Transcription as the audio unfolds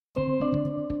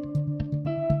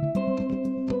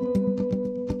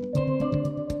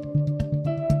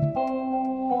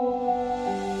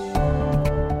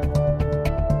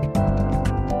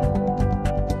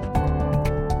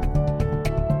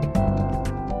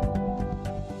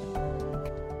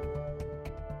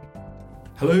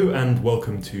Hello and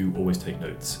welcome to Always Take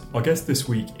Notes. Our guest this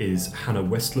week is Hannah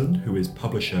Westland, who is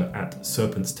publisher at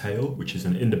Serpent's Tail, which is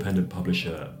an independent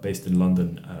publisher based in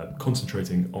London,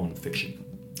 concentrating on fiction.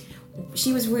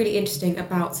 She was really interesting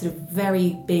about sort of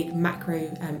very big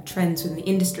macro trends within the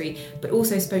industry, but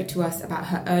also spoke to us about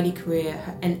her early career,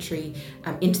 her entry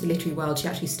into the literary world. She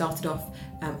actually started off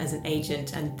as an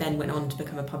agent and then went on to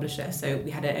become a publisher. So we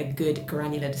had a good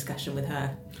granular discussion with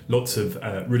her. Lots of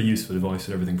really useful advice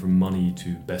on everything from money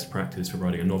to best practice for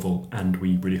writing a novel, and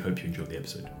we really hope you enjoyed the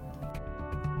episode.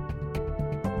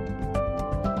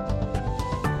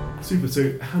 Super.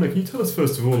 So, Hannah, can you tell us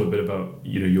first of all a bit about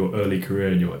your early career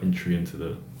and your entry into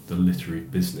the literary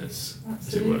business?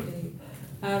 Absolutely.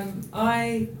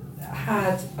 I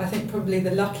had, I think, probably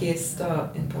the luckiest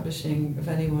start in publishing of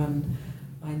anyone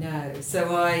I know. So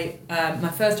my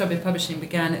first job in publishing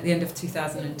began at the end of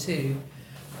 2002,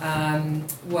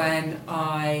 when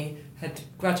I had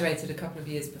graduated a couple of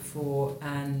years before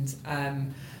and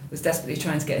was desperately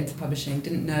trying to get into publishing,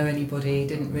 didn't know anybody,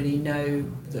 didn't really know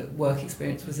that work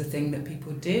experience was a thing that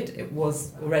people did. It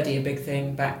was already a big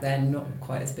thing back then, not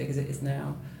quite as big as it is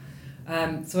now.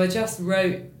 So I just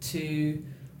wrote to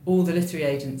all the literary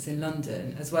agents in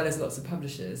London, as well as lots of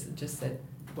publishers, and just said,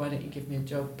 why don't you give me a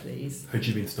job, please? Had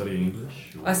you been studying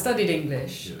English? I studied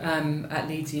English at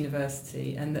Leeds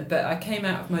University, but I came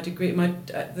out of my degree.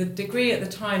 The degree at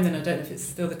the time, then I don't know if it's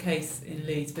still the case in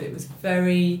Leeds, but it was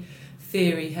very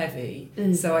theory heavy.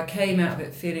 So I came out of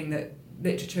it feeling that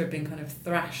literature had been kind of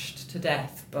thrashed to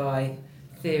death by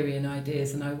theory and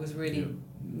ideas, and I was really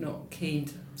not keen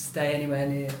to stay anywhere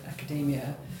near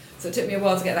academia. So it took me a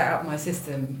while to get that out of my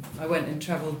system. I went and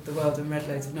travelled the world and read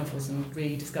loads of novels and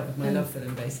rediscovered my love for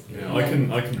them, basically. Yeah, I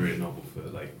can read a novel for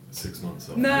like 6 months.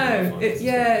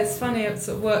 It's funny. It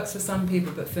sort of works for some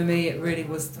people, but for me, it really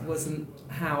wasn't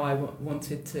how I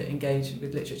wanted to engage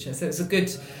with literature. So it was a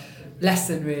good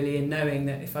lesson, really, in knowing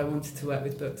that if I wanted to work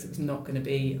with books, it was not going to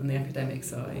be on the academic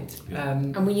side. Yeah.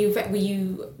 And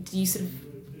do you sort of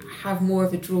have more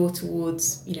of a draw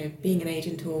towards being an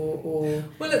agent or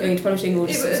going to publishing, or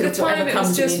just at the time it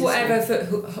was just whatever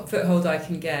foothold I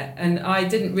can get, and I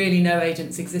didn't really know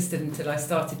agents existed until I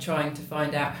started trying to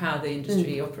find out how the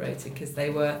industry operated, because they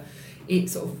were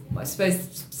sort of, I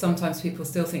suppose sometimes people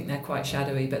still think they're quite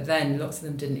shadowy, but then lots of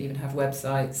them didn't even have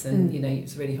websites, and it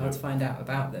was really hard to find out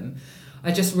about them.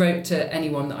 I just wrote to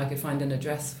anyone that I could find an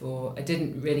address for. I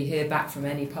didn't really hear back from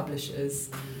any publishers.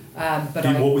 But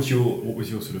what was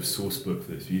your sort of source book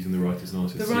for this? Were you using the Writers and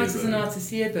Artists Yearbook? The Writers and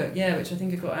Artists Yearbook, which I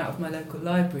think I got out of my local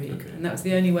library, and that was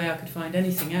the only way I could find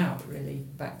anything out, really.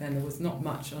 Back then there was not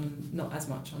as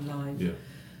much online. Yeah.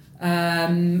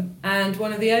 And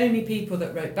one of the only people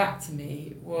that wrote back to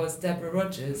me was Deborah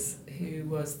Rogers, who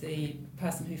was the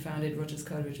person who founded Rogers,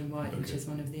 Coleridge and White, which is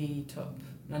one of the top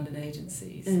London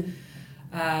agencies.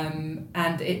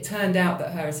 And it turned out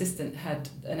that her assistant had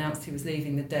announced he was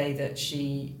leaving the day that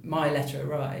my letter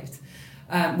arrived,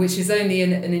 which is only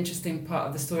an interesting part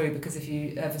of the story, because if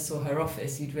you ever saw her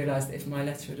office, you'd realise that if my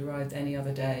letter had arrived any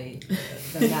other day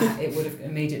than that, it would have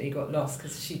immediately got lost,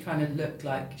 because she kind of looked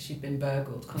like she'd been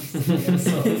burgled constantly. There was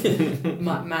sort of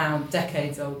mound,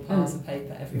 decades-old piles of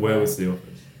paper everywhere. Where was the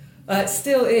office? It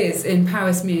still is in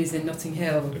Powys Mews in Notting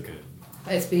Hill. Okay.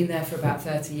 It's been there for about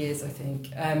 30 years, I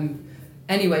think.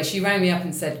 Anyway, she rang me up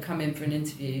and said, come in for an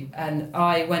interview. And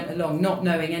I went along not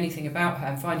knowing anything about her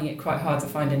and finding it quite hard to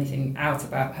find anything out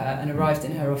about her, and arrived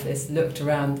in her office, looked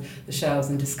around the shelves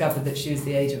and discovered that she was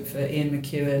the agent for Ian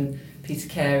McEwan, Peter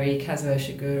Carey, Kazuo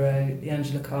Ishiguro, the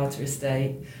Angela Carter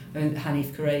estate, and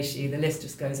Hanif Qureshi. The list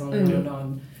just goes on and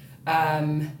on.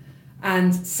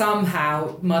 And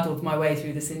somehow muddled my way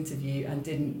through this interview and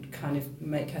didn't kind of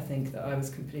make her think that I was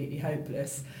completely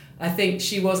hopeless. I think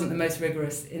she wasn't the most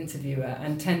rigorous interviewer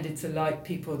and tended to like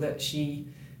people that she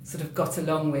sort of got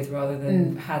along with rather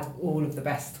than had all of the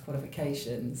best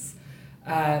qualifications.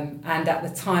 And at the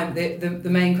time, the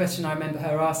main question I remember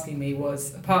her asking me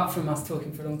was, apart from us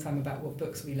talking for a long time about what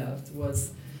books we loved,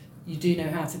 was, you do know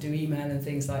how to do email and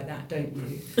things like that, don't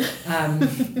you?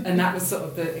 And that was sort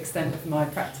of the extent of my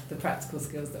the practical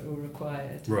skills that were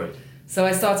required. Right. So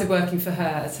I started working for her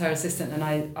as her assistant, and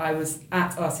I was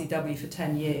at RCW for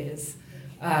 10 years,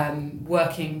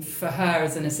 working for her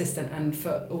as an assistant and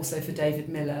also for David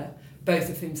Miller, both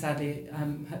of whom sadly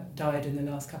had died in the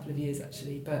last couple of years,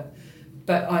 actually. But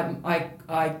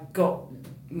I got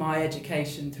my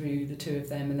education through the two of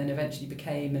them, and then eventually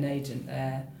became an agent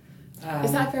there.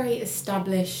 Is that a very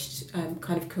established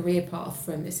kind of career path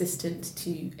from assistant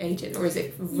to agent, or is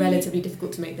it relatively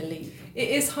difficult to make the leap? It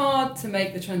is hard to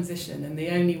make the transition, and the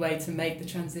only way to make the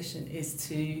transition is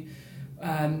to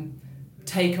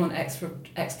take on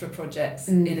extra projects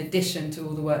in addition to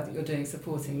all the work that you're doing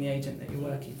supporting the agent that you're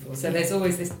working for. So there's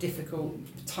always this difficult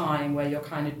time where you're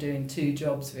kind of doing two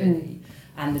jobs really.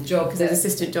 And the job, because those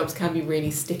assistant jobs can be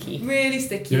really sticky. Really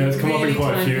sticky. Yeah, it's come up in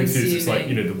quite a few interviews. It's like,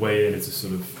 time-consuming. you know, the way in, it's a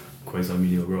sort of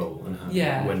quasi-menial role, and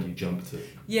how, when do you jump to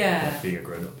being a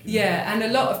grown-up? You know? Yeah, and a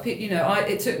lot of people, you know,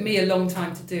 it took me a long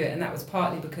time to do it, and that was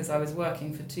partly because I was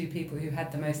working for two people who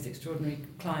had the most extraordinary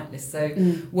client list. So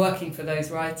working for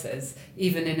those writers,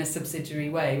 even in a subsidiary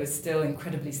way, was still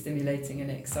incredibly stimulating and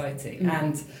exciting.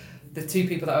 And the two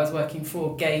people that I was working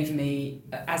for gave me,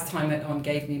 as time went on,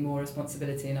 gave me more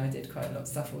responsibility, and I did quite a lot of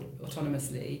stuff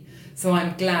autonomously. So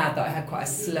I'm glad that I had quite a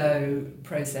slow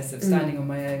process of standing on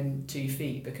my own 2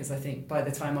 feet, because I think by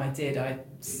the time I did, I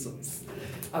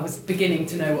was beginning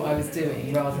to know what I was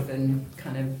doing rather than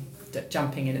kind of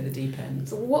jumping in at the deep end.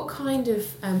 So what kind of,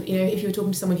 you know, if you were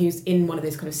talking to someone who's in one of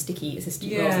those kind of sticky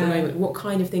assistant roles at the moment, what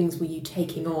kind of things were you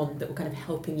taking on that were kind of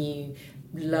helping you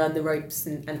learn the ropes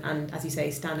and as you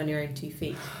say, stand on your own 2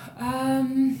 feet?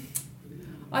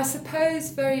 I suppose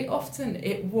very often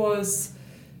it was,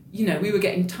 you know, we were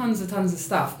getting tons of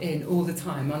stuff in all the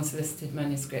time, unsolicited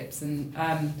manuscripts, and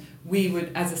we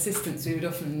would, as assistants, we would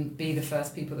often be the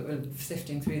first people that were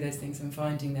sifting through those things and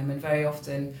finding them, and very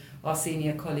often our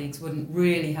senior colleagues wouldn't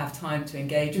really have time to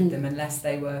engage with them unless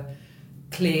they were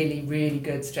clearly really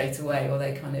good straight away, or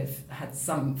they kind of had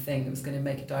something that was going to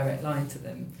make a direct line to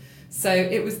them. So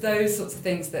it was those sorts of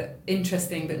things that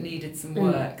interesting but needed some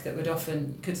work that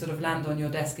could sort of land on your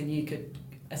desk, and you could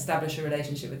establish a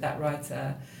relationship with that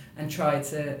writer and try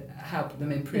to help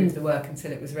them improve the work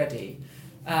until it was ready.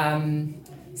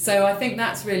 So I think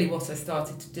that's really what I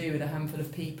started to do with a handful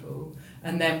of people.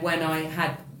 And then when I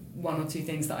had one or two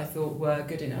things that I thought were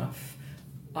good enough,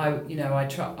 I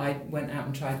went out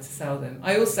and tried to sell them.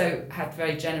 I also had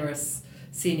very generous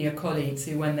senior colleagues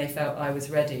who, when they felt I was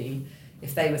ready,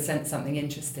 if they were sent something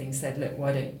interesting, said, look,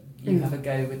 why don't you have a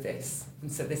go with this?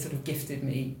 And so they sort of gifted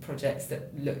me projects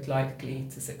that looked likely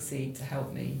to succeed to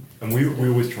help me. And we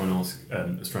always try and ask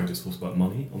Australian Discourse about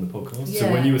money on the podcast. Yeah.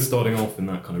 So when you were starting off in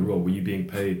that kind of role, were you being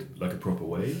paid like a proper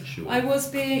wage? Or? I was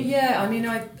being, I mean,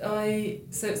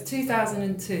 so it's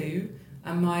 2002,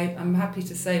 and I'm happy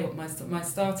to say what my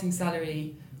starting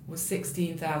salary was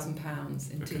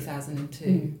 £16,000 in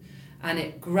 2002, and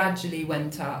it gradually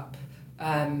went up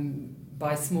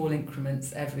by small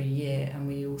increments every year, and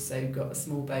we also got a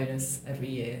small bonus every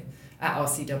year at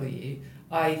RCW.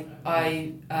 I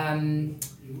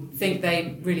think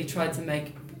they really tried to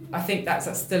make, I think that's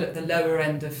still at the lower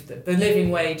end of the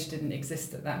living wage didn't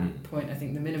exist at that point. I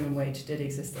think the minimum wage did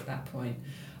exist at that point.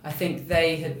 I think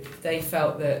they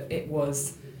felt that it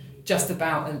was just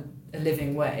about a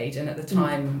living wage, and at the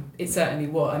time it certainly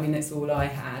was. I mean, it's all I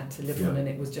had to live on, and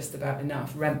it was just about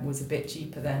enough. Rent was a bit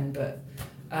cheaper then, but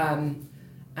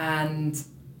and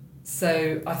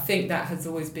so I think that has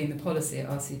always been the policy at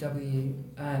RCW,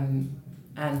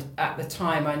 and at the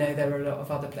time I know there were a lot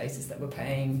of other places that were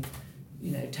paying,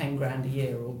 you know, 10 grand a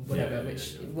year or whatever,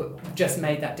 which just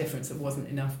made that difference. It wasn't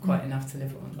quite enough to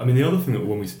live on. I mean, the other thing that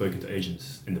when we've spoken to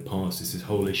agents in the past is this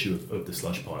whole issue of the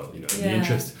slush pile, you know, the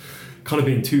interest kind of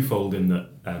being twofold in that,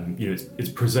 you know, it's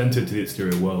presented to the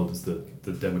exterior world as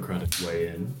the democratic way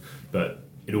in, but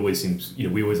it always seems, you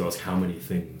know, we always ask how many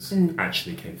things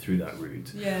actually came through that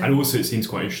route. Yeah. And also it seems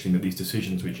quite interesting that these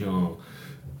decisions, which are,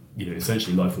 you know,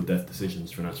 essentially life or death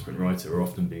decisions for an aspirant writer, are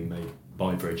often being made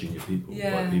by very junior people,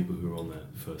 by people who are on their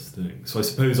first thing. So I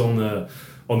suppose on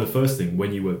the first thing,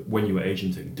 when you were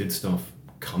agenting, did stuff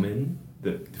come in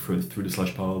that through the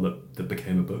slush pile that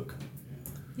became a book?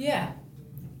 Yeah.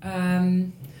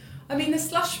 I mean, the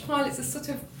slush pile, it's a sort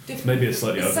of different... Maybe it's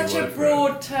slightly it's such a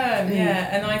broad term,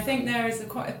 and I think there is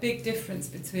quite a big difference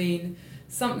between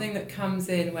something that comes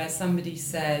in where somebody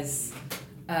says,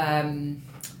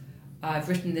 I've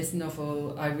written this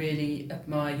novel, I really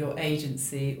admire your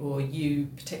agency or you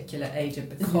particular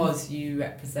agent because you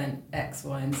represent X,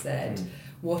 Y and Z.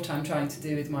 What I'm trying to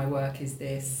do with my work is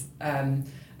this. And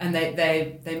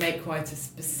they make quite a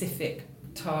specific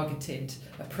targeted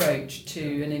approach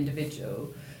to an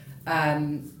individual,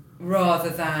 rather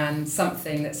than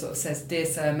something that sort of says, dear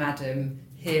sir, madam,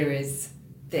 here is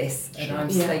this, and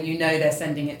I'm saying, you know, they're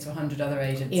sending it to 100 other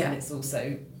agents and it's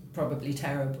also probably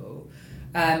terrible.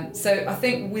 So I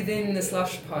think within the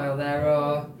slush pile there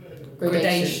are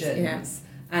gradations.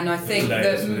 And I think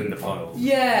layers within the pile.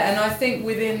 Yeah, and I think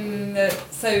within the...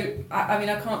 So, I mean,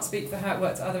 I can't speak for how it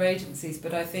worked at other agencies,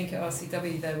 but I think at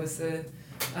RCW there was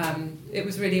it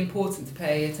was really important to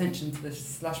pay attention to the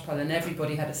slush pile, and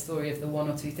everybody had a story of the one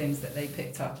or two things that they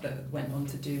picked up that went on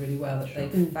to do really well, that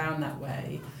they found that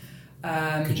way.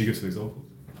 Could you give some examples?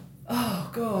 Oh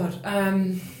God,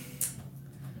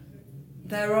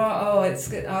 there are. Oh, it's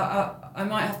good. I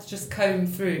might have to just comb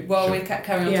through while we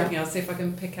carry on talking. I'll see if I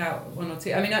can pick out one or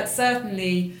two. I mean,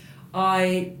 certainly,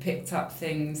 I picked up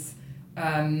things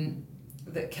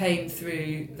that came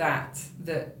through that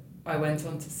I went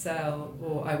on to sell,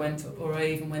 or I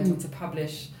even went on to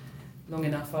publish long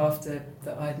enough after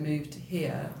that I'd moved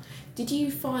here. Did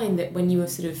you find that when you were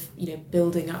sort of,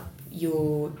 building up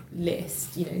your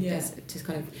list, to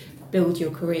kind of build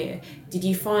your career, did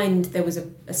you find there was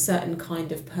a certain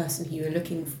kind of person who you were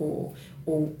looking for,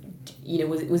 or,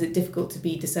 was it difficult to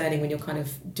be discerning when you're kind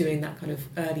of doing that kind of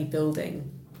early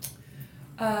building?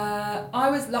 I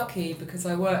was lucky because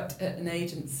I worked at an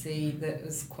agency that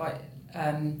was quite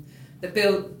that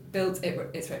built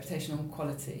its reputation on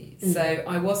quality. So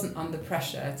I wasn't under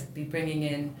pressure to be bringing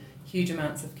in huge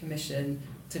amounts of commission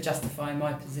to justify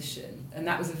my position, and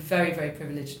that was a very, very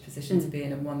privileged position to be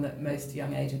in, and one that most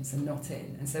young agents are not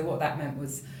in. And so what that meant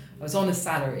was I was on a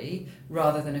salary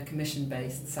rather than a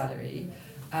commission-based salary.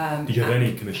 Did you have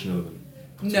any commission element?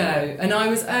 No, and I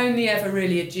was only ever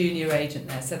really a junior agent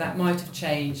there, so that might have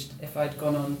changed if I'd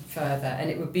gone on further, and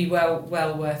it would be well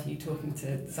worth you talking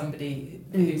to somebody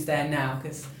who's there now,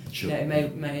 because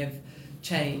it may have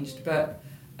changed. But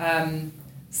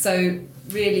so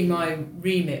really my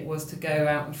remit was to go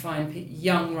out and find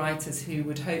young writers who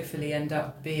would hopefully end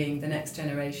up being the next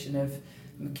generation of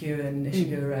McEwan,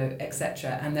 Ishiguro,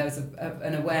 etc. And there was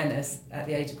an awareness at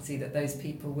the agency that those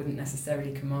people wouldn't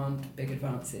necessarily command big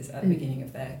advances at the beginning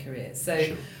of their careers.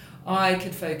 So I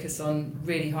could focus on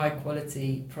really high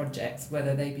quality projects,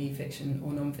 whether they be fiction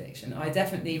or non-fiction. I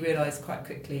definitely realised quite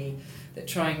quickly that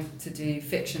trying to do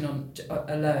fiction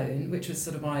alone, which was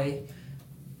sort of my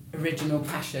original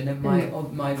passion and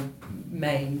my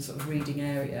main sort of reading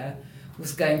area,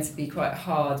 was going to be quite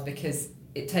hard, because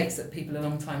it takes people a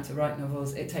long time to write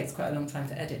novels, it takes quite a long time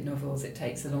to edit novels, it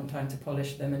takes a long time to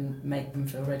polish them and make them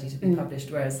feel ready to be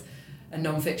published, whereas a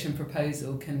non-fiction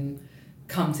proposal can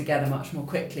come together much more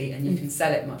quickly and you can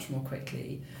sell it much more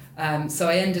quickly. So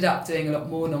I ended up doing a lot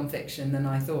more non-fiction than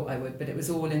I thought I would, but it was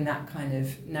all in that kind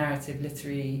of narrative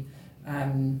literary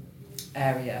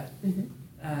area.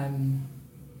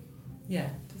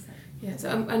 Yeah, so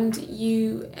and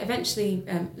you eventually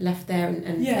left there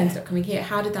and ended up coming here.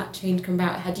 How did that change come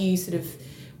about? Had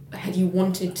you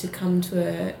wanted to come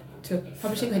to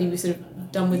publishing? Had you sort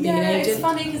of done with being an agent? It's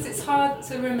funny because it's hard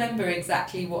to remember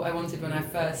exactly what I wanted when I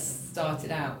first started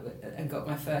out and got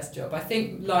my first job. I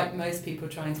think, like most people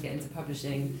trying to get into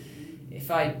publishing, if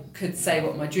I could say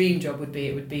what my dream job would be,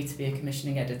 it would be to be a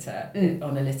commissioning editor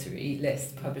on a literary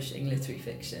list, publishing literary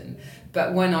fiction.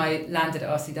 But when I landed at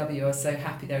RCW, I was so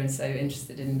happy there and so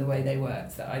interested in the way they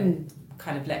worked that I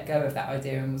kind of let go of that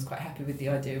idea and was quite happy with the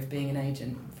idea of being an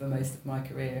agent for most of my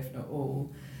career, if not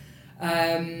all.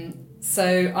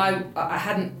 So I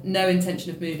had no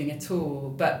intention of moving at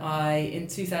all, but in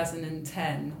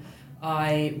 2010,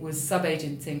 I was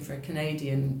sub-agenting for a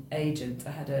Canadian agent. I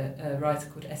had a writer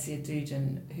called Essia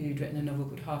Dugan who'd written a novel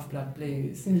called Half-Blood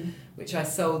Blues, which I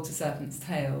sold to Serpent's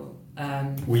Tail.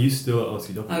 Were you still at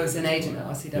RCW? I was an agent at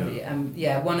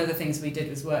RCW. One of the things we did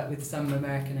was work with some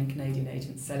American and Canadian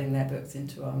agents selling their books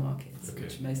into our markets,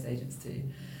 which most agents do.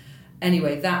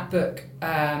 Anyway, that book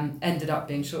ended up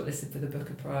being shortlisted for the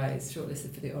Booker Prize,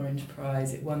 shortlisted for the Orange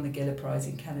Prize. It won the Giller Prize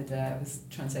in Canada. It was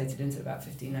translated into about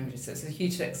 15 languages, so it's a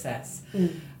huge success.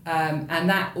 And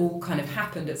that all kind of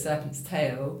happened at Serpent's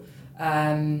Tail.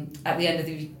 At the end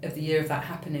of the year of that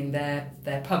happening,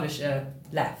 their publisher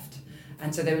left.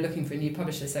 And so they were looking for a new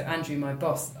publisher. So Andrew, my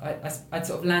boss, I'd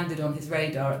sort of landed on his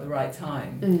radar at the right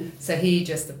time. So he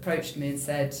just approached me and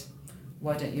said,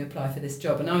 why don't you apply for this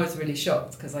job? And I was really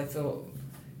shocked because I thought,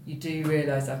 you do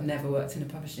realise I've never worked in a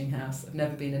publishing house. I've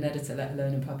never been an editor, let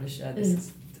alone a publisher.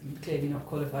 I'm clearly not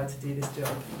qualified to do this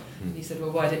job. And he said,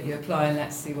 well, why don't you apply and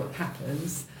let's see what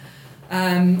happens.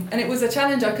 And it was a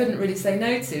challenge I couldn't really say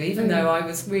no to, even though I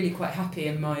was really quite happy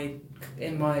in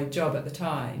my job at the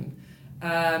time.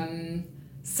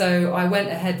 So I went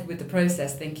ahead with the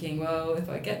process thinking, well, if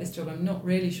I get this job, I'm not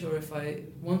really sure if I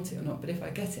want it or not, but if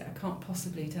I get it, I can't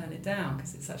possibly turn it down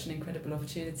because it's such an incredible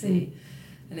opportunity.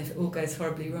 And if it all goes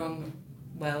horribly wrong,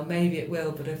 well, maybe it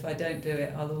will, but if I don't do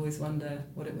it, I'll always wonder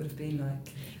what it would have been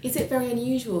like. Is it very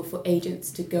unusual for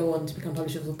agents to go on to become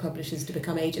publishers or publishers to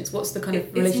become agents? What's the kind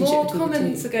of relationship between the two? It's more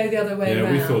common to go the other way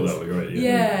around. Yeah, we thought that was right.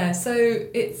 Yeah, so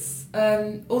it's,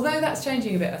 although that's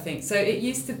changing a bit, I think. So it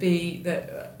used to be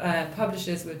that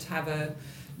publishers would have a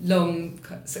long,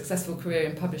 successful career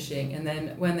in publishing, and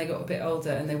then when they got a bit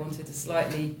older and they wanted a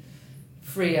slightly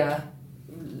freer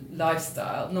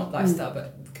lifestyle, not lifestyle,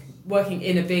 but working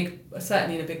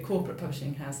certainly in a big corporate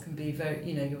publishing house can be very,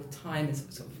 your time is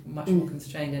sort of much more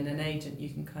constrained. And an agent, you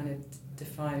can kind of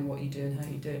define what you do and how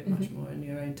you do it much more in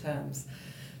your own terms.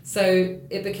 So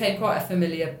it became quite a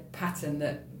familiar pattern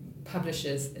that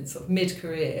publishers in sort of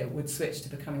mid-career would switch to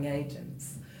becoming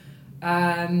agents,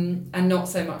 and not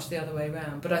so much the other way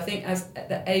around. But I think as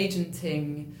the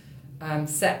agenting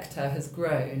sector has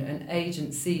grown and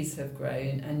agencies have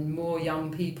grown and more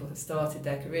young people have started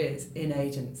their careers in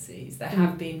agencies, there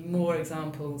have been more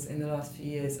examples in the last few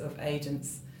years of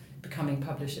agents becoming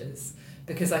publishers,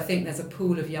 because I think there's a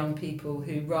pool of young people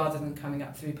who, rather than coming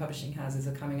up through publishing houses,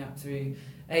 are coming up through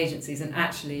agencies. And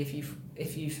actually,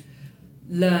 if you've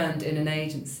learned in an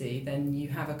agency, then you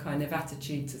have a kind of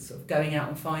attitude to sort of going out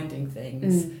and finding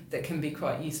things that can be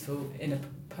quite useful in a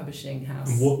publishing house.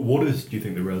 And what is, do you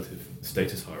think, the relative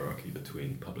status hierarchy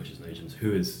between publishers and agents?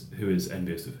 Who is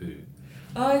envious of who?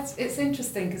 Oh, it's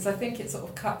interesting, because I think it sort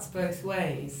of cuts both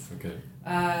ways. Okay.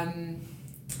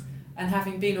 And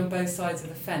having been on both sides of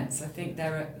the fence, I think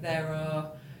there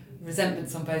are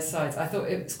resentments on both sides. I thought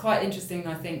it was quite interesting,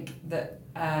 I think, that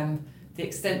the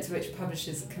extent to which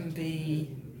publishers can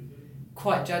be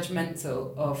quite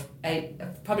judgmental of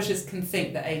publishers can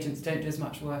think that agents don't do as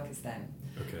much work as them.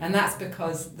 Okay. And that's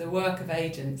because the work of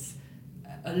agents,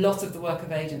 a lot of the work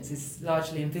of agents is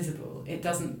largely invisible. It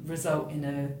doesn't result in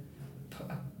a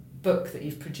book that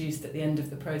you've produced at the end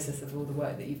of the process of all the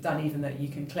work that you've done, even though you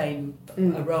can claim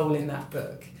a role in that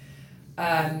book.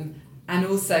 And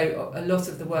also, a lot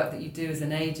of the work that you do as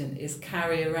an agent is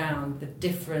carry around the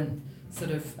different sort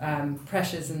of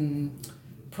pressures and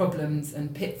problems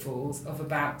and pitfalls of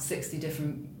about 60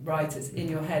 different writers in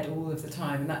your head all of the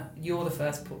time, and that you're the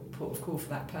first port of call for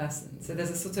that person. So there's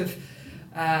a sort of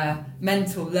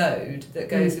mental load that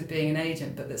goes with being an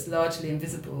agent, but that's largely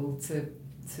invisible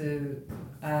to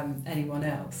anyone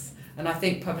else. And I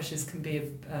think publishers can be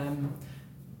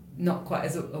not quite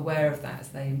as aware of that as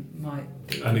they might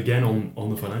be. And again, on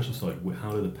the financial side,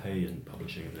 how do they pay in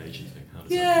publishing and agenting? How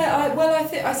does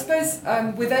I suppose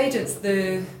with agents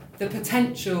the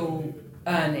potential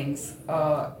earnings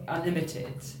are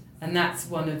unlimited, and that's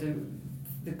one of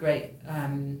the great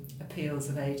appeals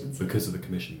of agency. Because of the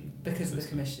commission. Because of the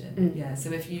commission, yeah.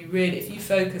 So if you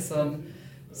focus on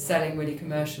selling really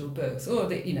commercial books, or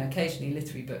occasionally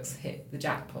literary books hit the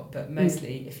jackpot, but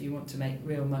mostly if you want to make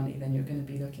real money, then you're going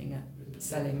to be looking at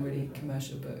selling really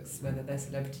commercial books, whether they're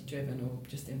celebrity driven or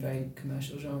just in very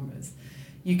commercial genres.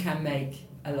 You can make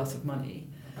a lot of money.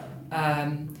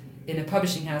 In a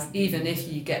publishing house, even if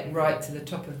you get right to the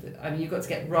top of you've got to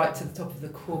get right to the top of the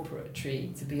corporate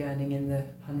tree to be earning in the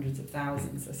hundreds of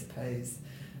thousands, I suppose.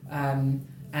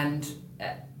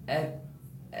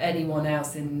 Anyone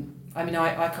else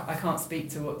I can't speak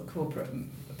to what the corporate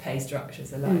pay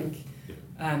structures are like.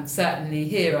 Certainly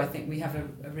here, I think we have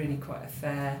a really quite a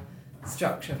fair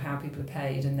structure of how people are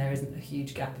paid, and there isn't a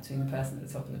huge gap between the person at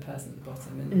the top and the person at the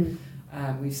bottom.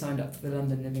 And we've signed up to the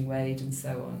London Living Wage and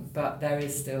so on, but there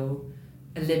is still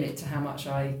a limit to how much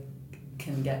I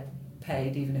can get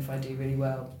paid, even if I do really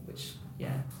well, which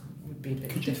would be a bit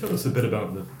Could you different. tell us a bit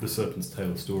about the Serpent's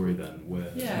Tail story then,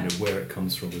 where it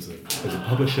comes from as a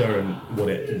publisher and what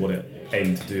it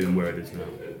aimed to do and where it is now?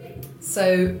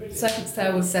 So Serpent's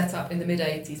Tail was set up in the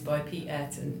mid-80s by Pete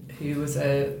Ayrton, who was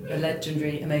a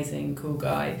legendary, amazing, cool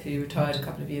guy who retired a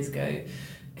couple of years ago,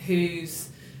 whose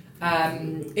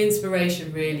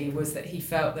inspiration really was that he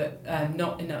felt that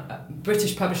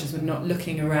British publishers were not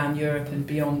looking around Europe and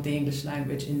beyond the English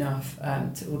language enough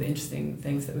to all the interesting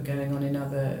things that were going on in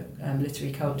other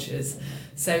literary cultures.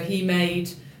 So he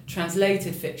made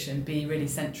translated fiction be really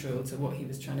central to what he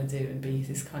was trying to do and be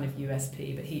this kind of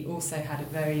USP, but he also had a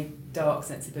very dark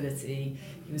sensibility.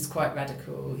 He was quite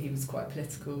radical, he was quite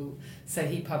political, so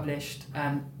he published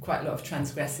quite a lot of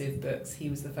transgressive books. He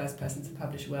was the first person to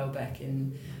publish Welbeck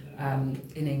in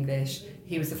English.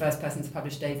 He was the first person to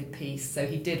publish David Peace, so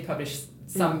he did publish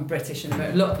some British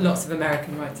and lots of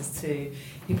American writers too.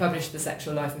 He published The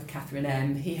Sexual Life of Catherine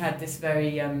M. He had this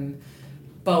very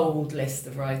bold list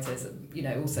of writers,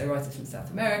 also writers from South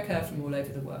America, from all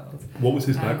over the world. What was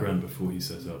his background before he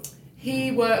set up? He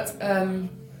worked,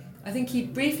 I think he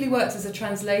briefly worked as a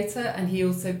translator, and he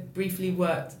also briefly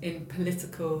worked in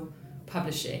political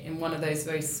publishing in one of those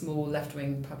very small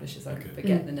left-wing publishers. I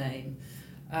forget the name.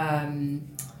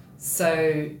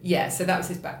 So that was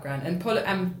his background, and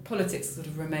politics sort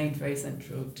of remained very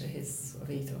central to his sort of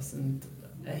ethos, and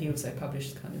he also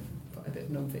published kind of quite a bit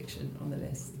of non-fiction on the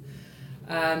list.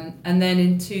 And then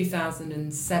in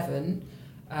 2007,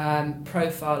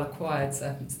 Profile acquired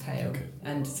Serpent's Tail,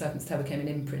 and Serpent's Tail became an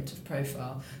imprint of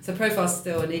Profile. So Profile's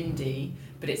still an indie,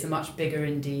 but it's a much bigger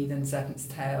indie than Serpent's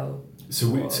Tail. So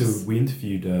we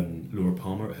interviewed Laura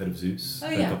Palmer at Head of Zeus a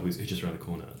couple of weeks, who's just around the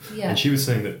corner, and she was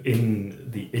saying that in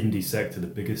the indie sector, the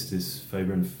biggest is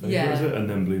Faber and Faber, is it? And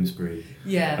then Bloomsbury,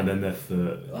 and then their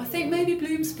third. I think maybe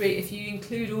Bloomsbury, if you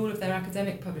include all of their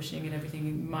academic publishing and everything,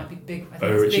 it might be big. I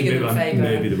think it's bigger than Faber.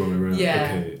 Maybe the wrong way around.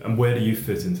 Yeah. Okay. And where do you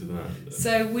fit into that?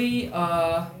 So we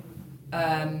are,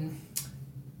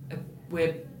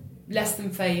 we're less than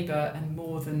Faber and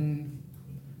more than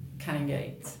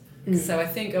Canongate. So I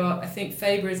think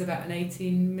Faber is about an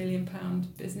 £18 million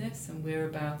business, and we're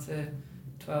about a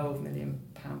 £12 million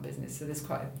business. So there's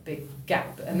quite a big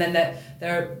gap. And then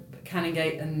there are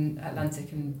Canongate and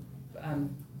Atlantic and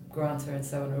Granta and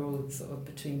so on are all sort of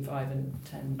between 5 and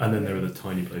 10. And then there are the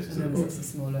tiny places. And then there's the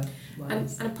smaller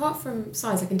ones. And apart from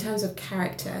size, like in terms of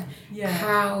character,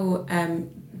 how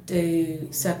do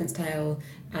Serpent's Tail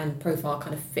and Profile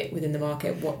kind of fit within the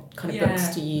market? What kind of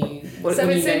books do you? So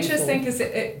it's interesting because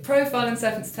Profile and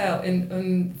Serpent's Tail,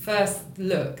 on first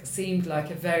look, seemed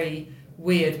like a very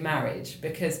weird marriage,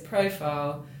 because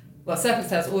Serpent's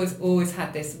Tail's always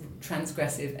had this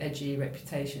transgressive, edgy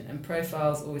reputation, and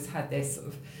Profile's always had this sort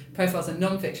of. Profile's a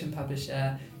non-fiction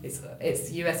publisher. Its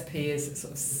USP is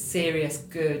sort of serious,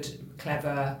 good,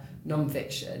 clever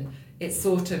non-fiction. It's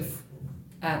sort of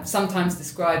sometimes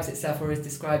describes itself, or is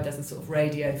described as a sort of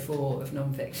Radio 4 of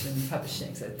non-fiction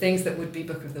publishing. So things that would be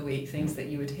Book of the Week, things that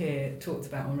you would hear talked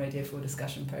about on Radio 4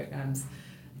 discussion programmes,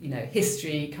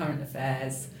 history, current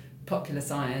affairs, popular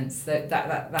science. That's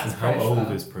and how Profile.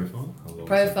 Old is Profile?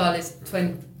 Profile is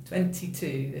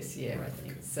 22 this year, I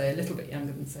think, so a little bit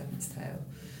younger than Serpent's Tail.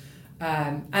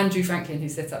 Andrew Franklin, who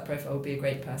set up Profile, would be a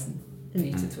great person for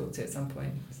you to talk to at some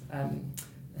point.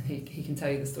 He can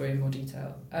tell you the story in more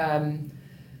detail.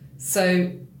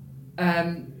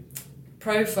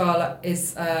 Profile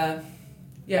is there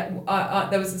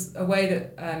was a way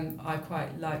that I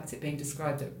quite liked it being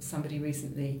described that somebody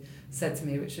recently said to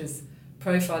me, which is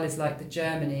Profile is like the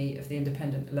Germany of the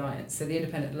Independent Alliance. So the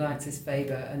Independent Alliance is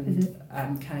Faber and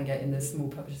Canongate, and the small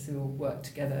publishers who all work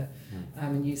together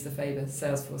and use the Faber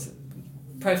sales force.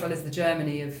 Profile is the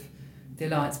Germany of the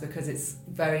Alliance because it's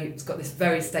got this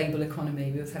very stable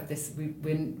economy. We always have this.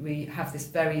 We have this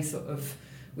very sort of.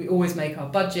 We always make our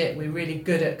budget. We're really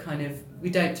good at we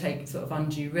don't take sort of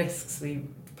undue risks. We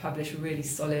publish a really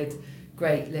solid,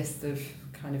 great list of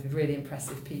kind of really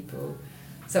impressive people.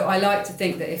 So I like to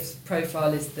think that if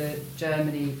Profile is the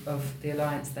Germany of the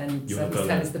Alliance, then Serpent's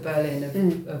Tail is the Berlin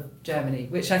of Germany,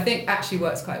 which I think actually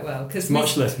works quite well. It's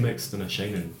much less mixed than a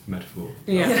Shannon metaphor.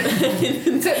 Yeah.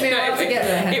 It took me a while to get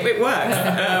there. It works,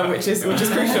 which is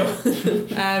crucial.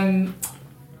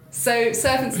 So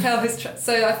Serpent's Tail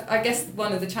I guess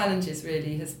one of the challenges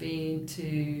really has been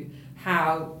to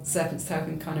how Serpent's Tail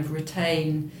can kind of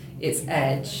retain its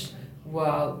edge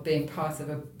while being part of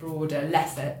a broader,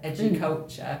 lesser edgy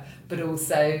culture, but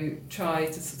also try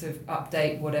to sort of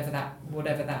update whatever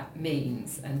that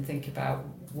means, and think about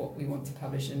what we want to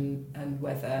publish and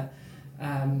whether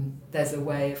there's a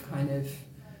way of kind of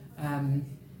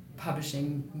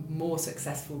publishing more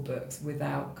successful books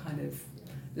without kind of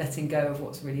letting go of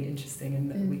what's really interesting and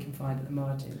that we can find at the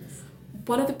margins.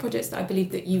 One of the projects that I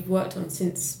believe that you've worked on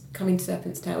since coming to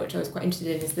Serpent's Tail, which I was quite interested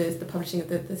in, is the publishing of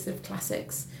the sort of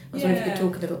classics. I was wondering if you could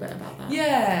talk a little bit about that.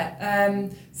 Yeah,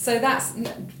 so that's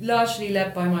largely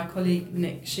led by my colleague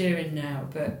Nick Sheeran now,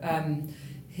 but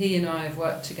he and I have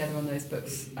worked together on those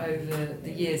books over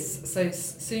the years. So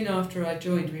soon after I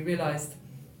joined, we realised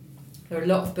there were a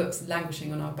lot of books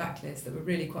languishing on our backlist that were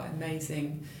really quite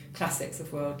amazing classics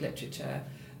of world literature.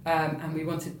 And we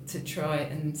wanted to try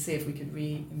and see if we could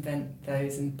reinvent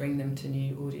those and bring them to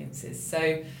new audiences.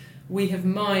 So we have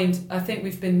mined. I think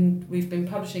we've been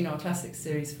publishing our classics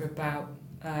series for about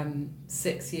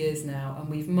 6 years now, and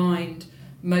we've mined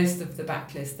most of the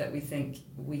backlist that we think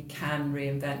we can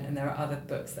reinvent. And there are other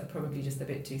books that are probably just a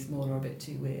bit too small or a bit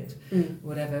too weird,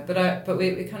 whatever. But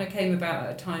we kind of came about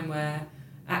at a time where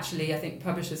actually I think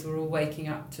publishers were all waking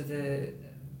up to the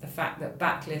fact that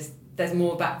backlist. There's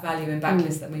more value in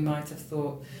backlist than we might have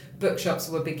thought. Bookshops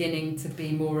were beginning to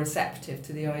be more receptive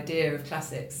to the idea of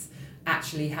classics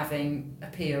actually having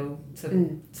appeal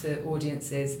to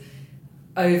audiences.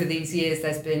 Over these years,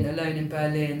 there's been Alone in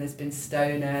Berlin, there's been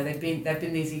Stoner, there've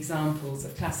been these examples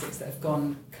of classics that have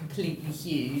gone completely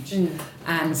huge.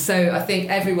 And so I think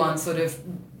everyone sort of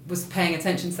was paying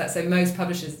attention to that. So most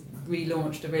publishers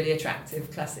relaunched a really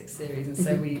attractive classics series, and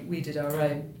so we did our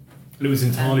own. It was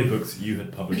entirely books you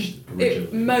had published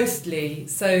originally? Mostly.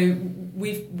 So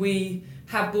we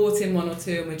have bought in one or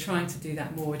two, and we're trying to do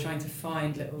that more. We're trying to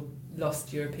find little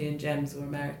lost European gems or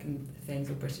American things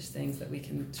or British things that we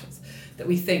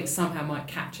think somehow might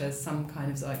capture some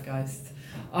kind of zeitgeist.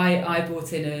 I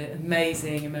bought in an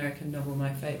amazing American novel,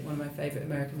 one of my favourite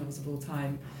American novels of all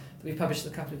time, that we published a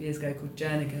couple of years ago, called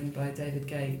Jernigan by David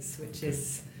Gates, which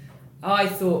is, I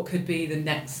thought, could be the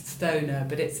next Stoner,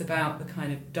 but it's about the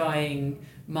kind of dying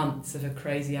months of a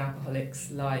crazy alcoholic's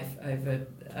life over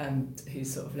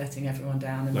who's sort of letting everyone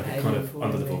down and like a kind of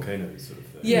Under the Volcano sort of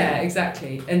thing. Yeah,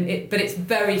 exactly. But it's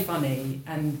very funny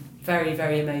and very,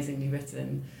 very amazingly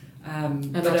written. I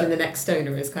imagine the next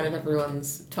Stoner is kind of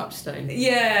everyone's touchstone.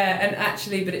 Yeah, and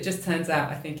actually, but it just turns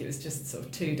out, I think it was just sort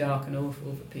of too dark and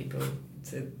awful for people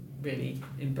to really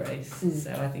embrace.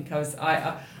 So I think I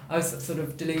was sort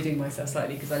of deluding myself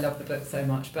slightly because I love the book so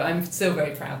much, but I'm still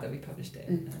very proud that we published it.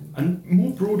 And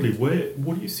more broadly,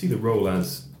 what do you see the role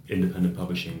as independent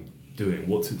publishing doing?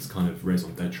 What's its kind of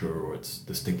raison d'etre or its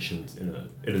distinctions in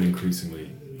an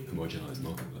increasingly homogenised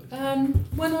marketplace?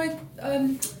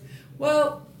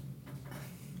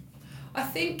 I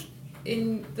think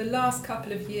in the last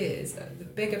couple of years, the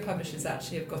bigger publishers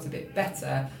actually have got a bit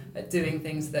better at doing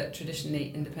things that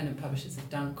traditionally independent publishers have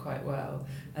done quite well,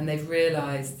 and they've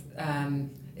realised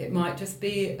it might just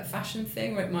be a fashion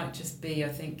thing, or it might just be, I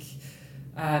think,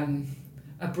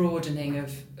 a broadening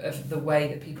of the way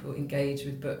that people engage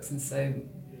with books, and so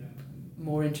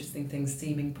more interesting things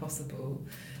seeming possible.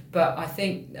 But I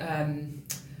think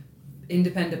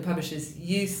independent publishers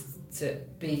used to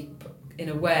be, in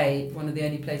a way, one of the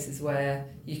only places where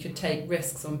you could take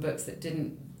risks on books that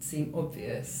didn't seem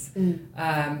obvious,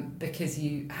 because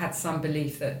you had some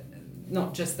belief that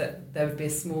not just that there would be a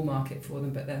small market for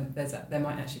them, but then there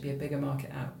might actually be a bigger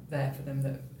market out there for them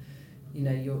that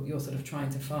you're sort of trying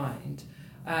to find.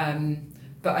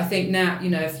 But I think now,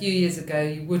 a few years ago,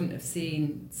 you wouldn't have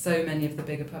seen so many of the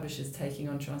bigger publishers taking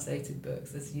on translated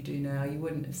books as you do now. You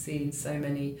wouldn't have seen so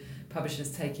many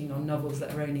publishers taking on novels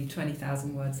that are only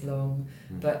 20,000 words long.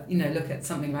 But, look at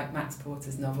something like Max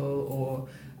Porter's novel, or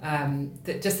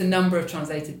just a number of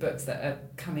translated books that are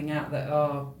coming out that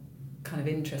are kind of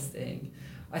interesting.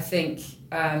 I think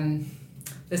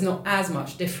there's not as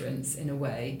much difference, in a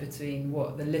way, between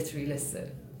what the literary lists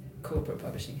that corporate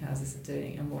publishing houses are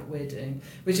doing and what we're doing,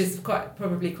 which is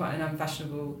probably quite an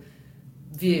unfashionable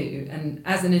view. And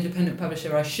as an independent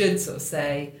publisher, I should sort of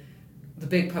say the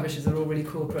big publishers are all really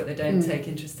corporate, they don't take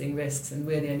interesting risks, and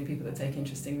we're the only people that take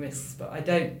interesting risks. But I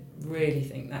don't really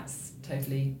think that's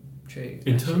totally true.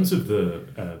 In terms of the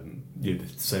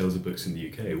sales of books in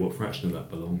the UK, what fraction of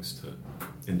that belongs to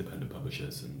independent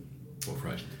publishers and what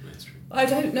fraction to mainstream? I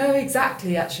don't know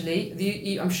exactly,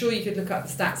 actually. I'm sure you could look up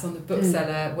the stats on the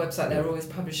Bookseller website. They're always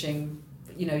publishing,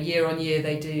 year on year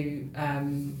they do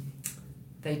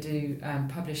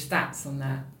publish stats on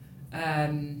that.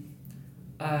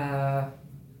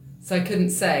 So I couldn't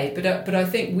say, but I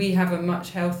think we have a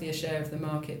much healthier share of the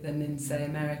market than in, say,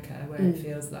 America, where it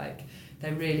feels like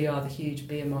they really are the huge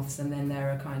behemoths, and then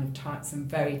there are kind of some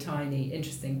very tiny,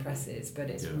 interesting presses, but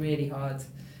it's really hard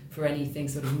for anything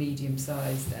sort of medium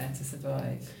size there to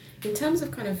survive. In terms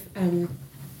of kind of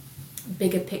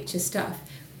bigger picture stuff,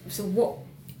 so what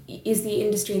is the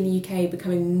industry in the UK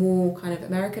becoming more kind of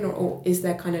American, or is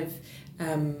there kind of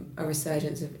a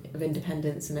resurgence of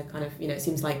independence and a kind of, it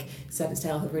seems like Serpent's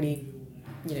Tail have really,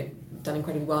 done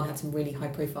incredibly well and had some really high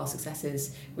profile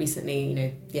successes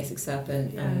recently, the Essex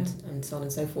Serpent and so on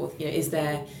and so forth.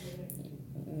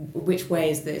 Which way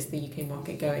is the UK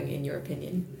market going, in your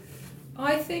opinion?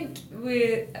 I think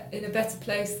we're in a better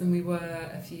place than we were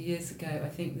a few years ago. I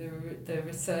think the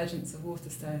resurgence of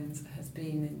Waterstones has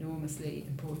been enormously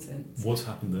important. What's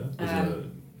happened there?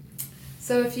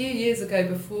 So a few years ago,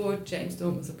 before James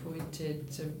Daunt was appointed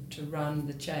to run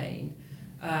the chain,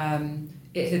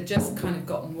 it had just kind of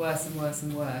gotten worse and worse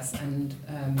and worse, and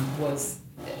was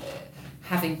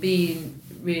having been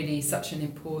really such an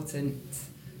important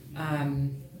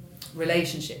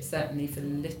relationship, certainly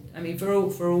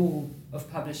for all of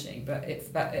publishing, but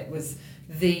it was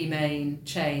the main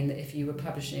chain that if you were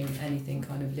publishing anything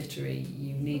kind of literary,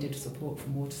 you needed support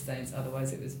from Waterstones,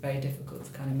 otherwise it was very difficult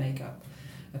to kind of make up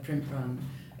a print run.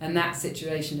 And that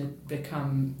situation had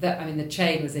become the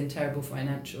chain was in terrible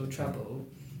financial trouble,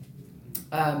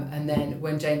 and then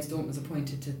when James Daunt was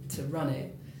appointed to run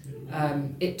it,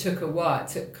 it took a while. It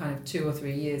took kind of 2 or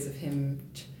 3 years of him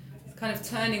kind of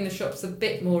turning the shops a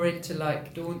bit more into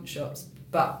like Daunt shops,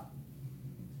 but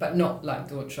not like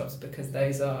Daunt shops, because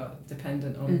those are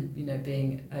dependent on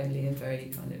being only in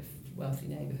very kind of wealthy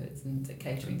neighbourhoods and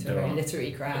catering to a very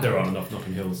literary crowd. There aren't enough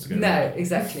Notting Hills to go. No,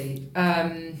 exactly.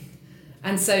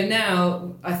 And so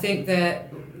now I think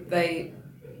that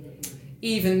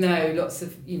even though lots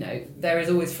of, there is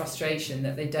always frustration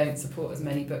that they don't support as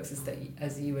many books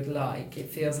as you would like, it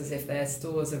feels as if their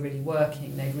stores are really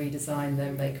working. They've redesigned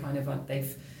them.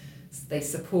 They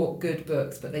support good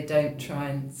books, but they don't try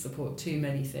and support too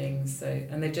many things.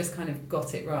 And they've just kind of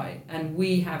got it right. And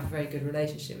we have a very good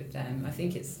relationship with them. I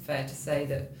think it's fair to say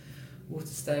that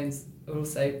Waterstones are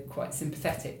also quite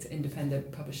sympathetic to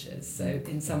independent publishers. So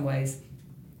in some ways,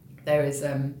 there is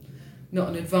not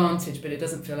an advantage, but it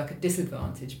doesn't feel like a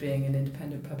disadvantage being an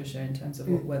independent publisher in terms of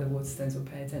whether Waterstones will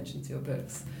pay attention to your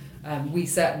books. We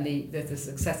certainly, the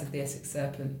success of The Essex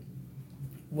Serpent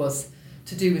was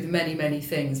to do with many, many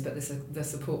things, but the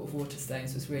support of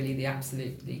Waterstones was really the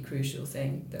absolutely crucial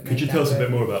thing. Could you tell us a bit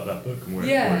more about that book and where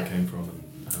it came from and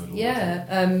how it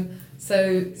all worked?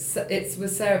 So it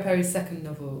was Sarah Perry's second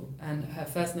novel, and her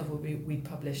first novel we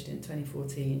published in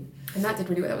 2014. And that did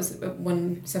really well. That was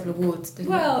won several awards,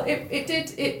 didn't it? Well, it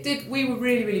did. We were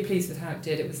really, really pleased with how it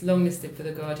did. It was longlisted for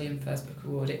the Guardian First Book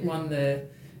Award. It won the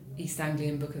East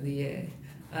Anglian Book of the Year.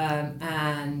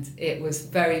 And it was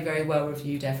very, very well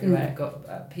reviewed everywhere. It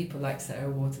got people like Sarah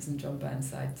Waters and John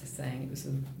Burnside to saying it was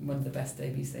one of the best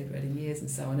debuts they'd read in years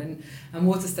and so on. And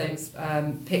Waterstones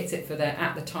picked it for their,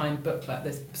 at the time, book club,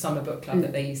 the summer book club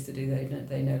that they used to do,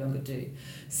 they no longer do.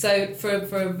 So for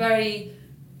a very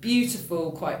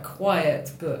beautiful, quite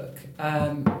quiet book,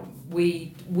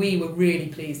 we were really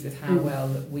pleased with how well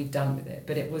that we'd done with it.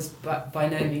 But it was by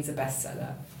no means a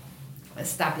bestseller.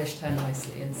 Established her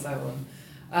nicely and so on.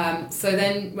 So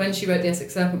then when she wrote The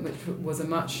Essex Serpent, which was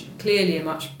clearly a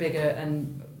much bigger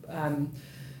and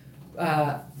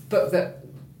book that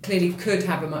clearly could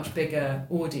have a much bigger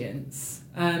audience,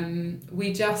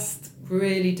 we just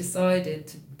really decided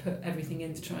to put everything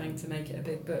into trying to make it a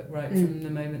big book right from the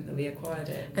moment that we acquired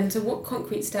it. And so what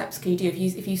concrete steps can you do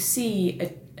if you see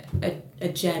a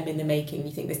gem in the making,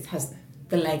 you think this has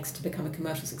the legs to become a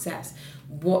commercial success,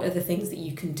 what are the things that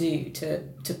you can do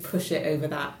to push it over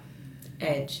that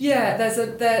edge? Yeah, there's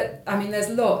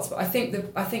lots, but I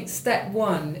think step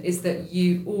one is that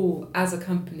you all, as a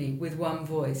company, with one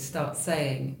voice, start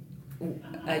saying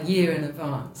a year in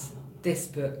advance, this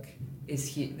book is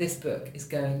huge. This book is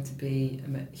going to be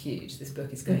huge. This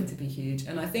book is going to be huge.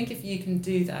 And I think if you can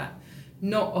do that,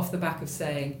 not off the back of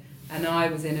saying, and I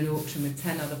was in an auction with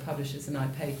 10 other publishers and I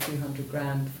paid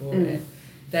 $200,000 for it,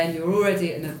 then you're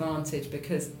already at an advantage,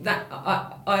 because that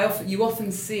you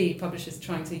often see publishers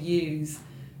trying to use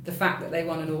the fact that they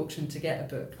won an auction to get a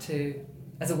book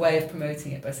as a way of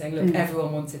promoting it by saying, look,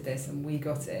 everyone wanted this and we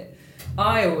got it.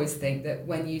 I always think that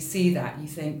when you see that, you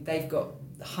think they've got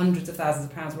hundreds of thousands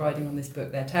of pounds riding on this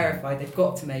book, they're terrified, they've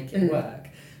got to make it work.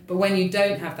 But when you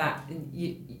don't have that,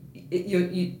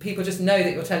 people just know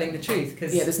that you're telling the truth.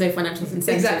 Cause there's no financial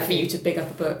incentive for you to big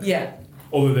up a book. Yeah.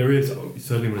 Although there is,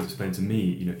 certainly when it's explained to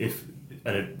me,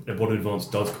 what an advance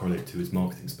does correlate to is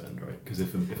marketing spend, right? Because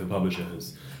if a publisher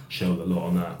has shelled a lot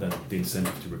on that, then the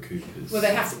incentive to recoup is... Well,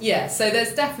 they have to, yeah. So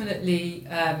there's definitely,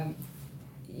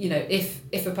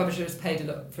 if a publisher has paid a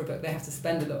lot for a book, they have to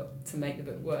spend a lot to make the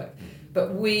book work.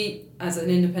 But we, as an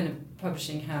independent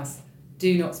publishing house,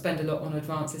 do not spend a lot on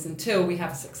advances until we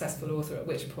have a successful author, at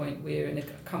which point we're in a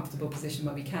comfortable position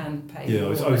where we can pay. Yeah, I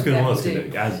was going to ask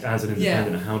you, as an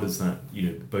independent, how does that,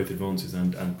 both advances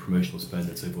and promotional spend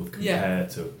and so forth compare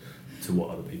to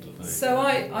what other people are paying? So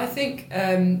I think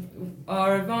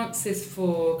our advances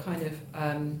for kind of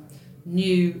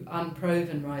new,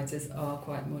 unproven writers are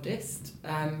quite modest.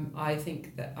 I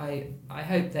think that I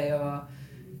hope they are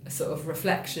a sort of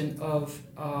reflection of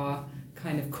our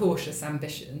kind of cautious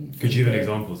ambition. Could you give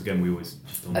examples? Again, we always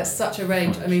just at such a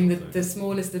range. I mean, the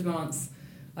smallest advance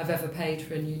I've ever paid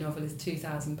for a new novel is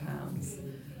 £2,000.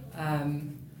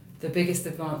 The biggest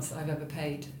advance I've ever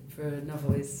paid for a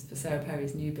novel is for Sarah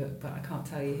Perry's new book, but I can't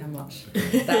tell you how much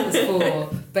that was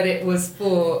for. But it was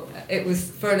for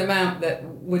an amount that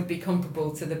would be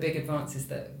comparable to the big advances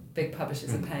that big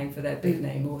publishers are paying for their big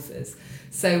name authors.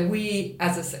 So we,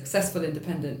 as a successful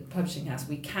independent publishing house,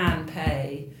 we can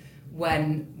pay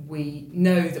when we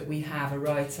know that we have a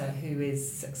writer who is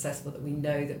successful, that we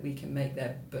know that we can make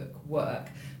their book work,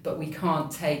 but we can't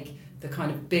take the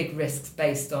kind of big risks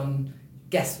based on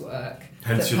guesswork.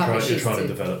 Hence you're trying to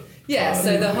develop. Yeah,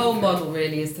 so the whole model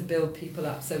really is to build people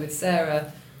up. So with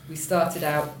Sarah, we started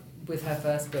out with her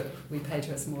first book, we paid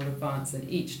her a small advance, and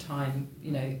each time,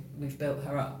 we've built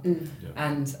her up.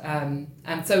 And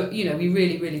so, we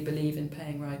really, really believe in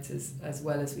paying writers as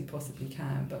well as we possibly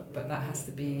can, but that has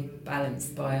to be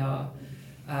balanced by our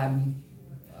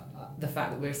the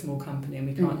fact that we're a small company and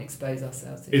we can't expose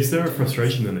ourselves to... Is there a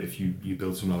frustration then that if you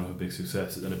build someone out of a big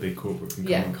success, then a big corporate can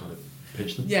come and kind of...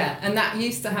 pitch them? Yeah, and that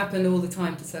used to happen all the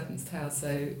time to Serpent's Tail.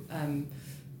 So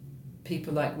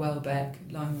people like Welbeck,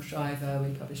 Lionel Shriver,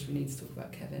 we published We Need to Talk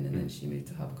About Kevin, and then she moved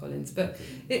to HarperCollins. But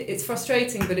it's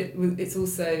frustrating, but it's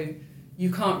also,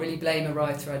 you can't really blame a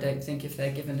writer, I don't think, if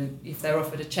they're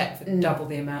offered a cheque for double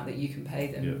the amount that you can pay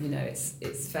them. Yeah. You know,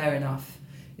 it's fair enough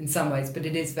in some ways, but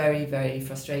it is very, very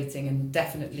frustrating. And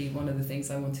definitely one of the things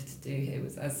I wanted to do here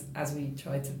was, as we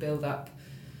tried to build up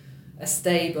a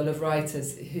stable of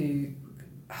writers who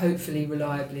hopefully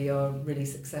reliably are really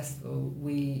successful,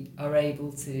 we are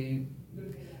able to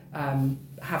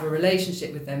have a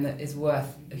relationship with them that is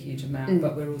worth a huge amount,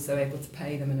 but we're also able to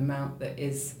pay them an amount that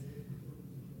is,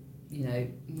 you know,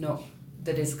 not,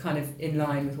 that is kind of in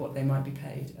line with what they might be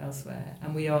paid elsewhere,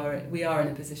 and we are in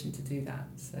a position to do that.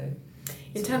 So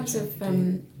in terms of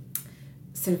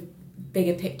sort of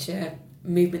bigger picture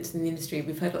movements in the industry,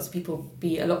 we've heard lots of people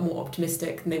be a lot more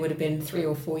optimistic than they would have been 3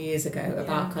 or 4 years ago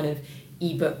about kind of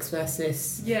ebooks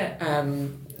versus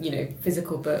you know,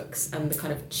 physical books, and the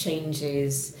kind of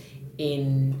changes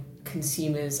in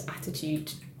consumers'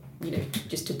 attitude, you know,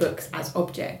 just to books as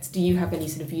objects. Do you have any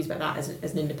sort of views about that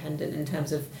as an independent in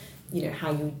terms of, you know, how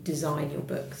you design your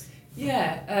books?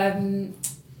 Yeah,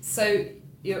 so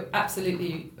you're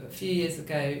absolutely, a few years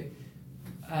ago,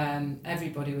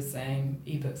 everybody was saying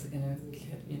ebooks are going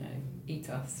to, you know,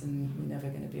 eat us and we're never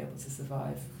going to be able to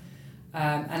survive.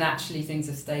 And actually things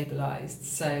have stabilised.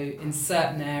 So in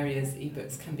certain areas,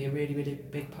 ebooks can be a really, really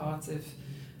big part of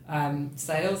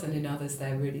sales, and in others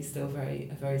they're really still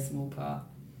a very small part.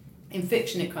 In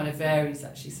fiction it kind of varies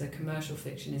actually, so commercial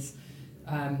fiction is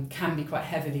can be quite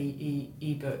heavily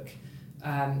ebook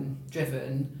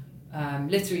driven.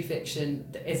 Literary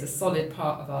fiction is a solid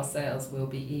part of our sales will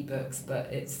be ebooks,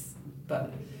 but it's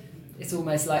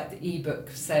almost like the ebook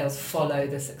sales follow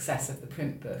the success of the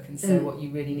print book, and so what you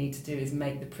really need to do is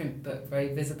make the print book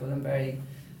very visible and very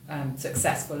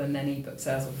successful, and then ebook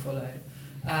sales will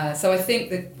follow. So I think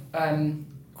the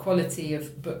quality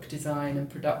of book design and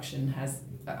production has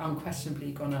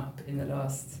unquestionably gone up in the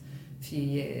last few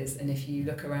years, and if you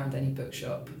look around any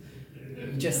bookshop,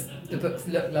 just the books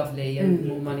look lovely, and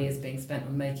more money is being spent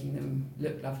on making them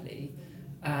look lovely.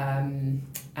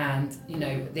 And you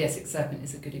know, The Essex Serpent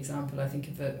is a good example, I think,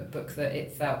 of a book that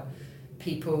it felt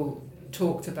people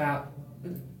talked about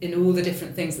in all the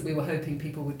different things that we were hoping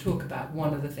people would talk about.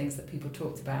 One of the things that people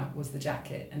talked about was the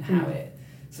jacket, and how it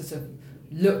sort of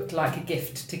looked like a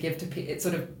gift to give to people. It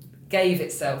sort of gave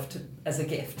itself as a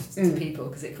gift to people,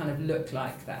 because it kind of looked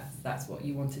like that's what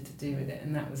you wanted to do with it,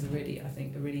 and that was a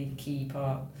really key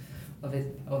part of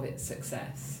its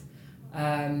success.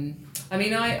 I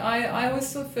mean, I always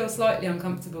sort of feel slightly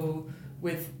uncomfortable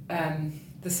with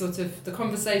the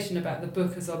conversation about the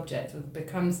book as object,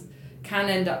 can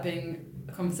end up being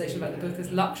a conversation about the book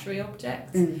as luxury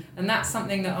object, and that's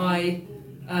something that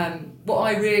what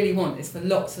I really want is for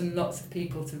lots and lots of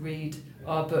people to read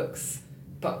our books,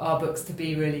 but our books to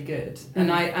be really good.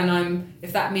 And I'm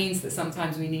if that means that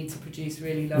sometimes we need to produce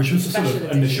really lovely, which was the special sort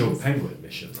of editions. initial Penguin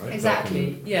mission, right?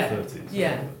 Exactly. Yeah.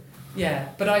 30s, Yeah.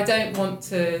 But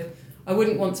I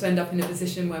wouldn't want to end up in a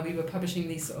position where we were publishing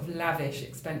these sort of lavish,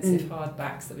 expensive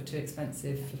hardbacks that were too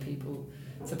expensive for people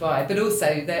to buy. But also,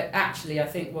 I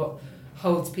think what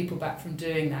holds people back from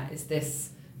doing that is this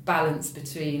balance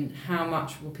between how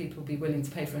much will people be willing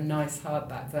to pay for a nice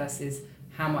hardback versus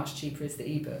how much cheaper is the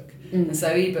ebook. And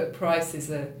so ebook prices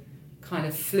are kind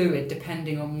of fluid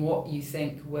depending on what you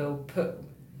think will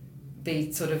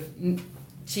be sort of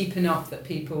cheap enough that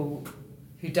people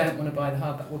who don't want to buy the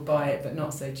hardback will buy it, but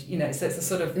not so, you know, so it's a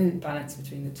sort of balance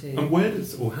between the two.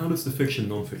 And how does the fiction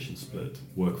non-fiction split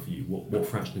work for you? What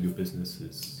fraction of your business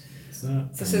is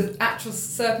that? So actual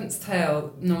Serpent's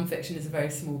Tail non-fiction is a very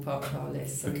small part of our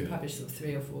list. So we publish sort of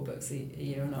 3 or 4 books a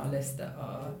year on our list that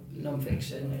are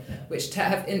non-fiction, which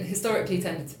have historically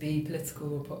tended to be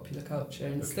political or popular culture,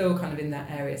 and still kind of in that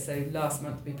area. So last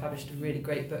month we published a really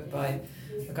great book by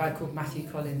a guy called Matthew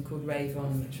Collin called Rave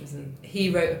On, which was he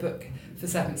wrote a book for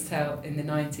Serpent's Tail in the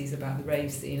 90s about the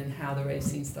rave scene and how the rave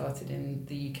scene started in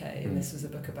the UK, and this was a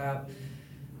book about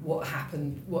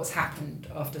what's happened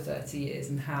after 30 years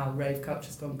and how rave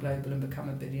culture's gone global and become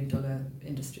 $1 billion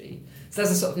industry. So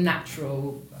there's a sort of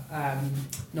natural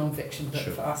non-fiction book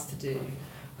for us to do.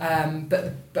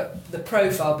 But the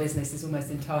profile business is almost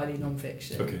entirely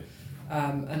non-fiction. Okay.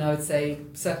 And I would say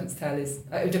Serpent's Tail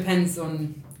it depends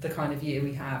on the kind of year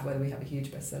we have, whether we have a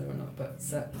huge bestseller or not. But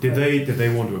did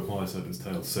they want to acquire Serpent's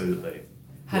Tail so that they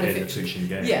had a fiction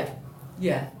game?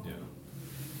 Yeah.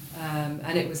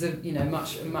 And it was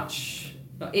much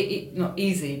not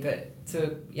easy, but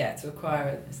to acquire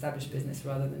an established business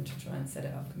rather than to try and set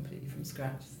it up completely from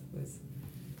scratch was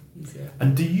easier.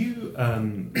 And do you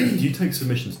take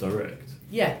submissions direct?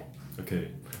 Yeah. Okay.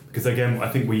 Because again, I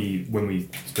think when we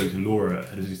spoke to Laura,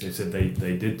 they said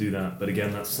they did do that, but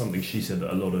again, that's something she said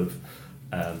that a lot of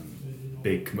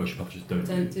big commercial publishers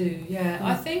don't do. Yeah.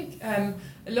 I think a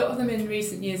lot of them in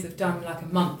recent years have done like a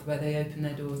month where they open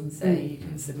their doors and say you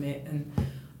can submit, and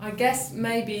I guess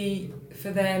maybe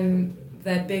for them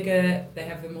they're bigger, they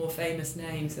have a more famous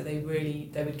name, so they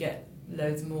would get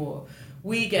loads more.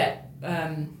 We get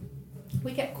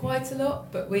quite a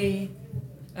lot, but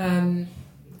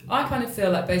I kind of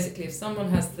feel like basically if someone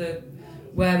has the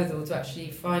wherewithal to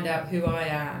actually find out who I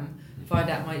am, find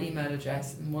out my email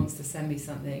address and wants to send me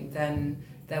something, then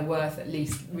they're worth at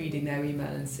least reading their email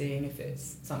and seeing if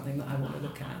it's something that I want to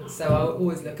look at. So I'll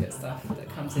always look at stuff that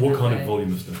comes in. What kind of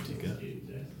volume of stuff do you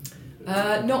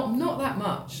get? Not that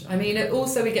much. I mean,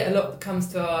 also we get a lot that comes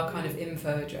to our kind of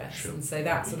info address, sure. And so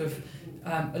that sort of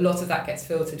a lot of that gets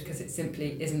filtered because it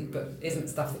simply isn't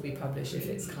stuff that we publish if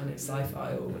it's kind of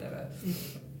sci-fi or whatever.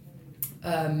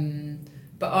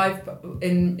 But I've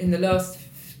in the last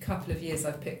couple of years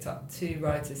I've picked up 2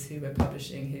 writers who were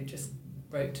publishing who just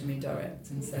wrote to me direct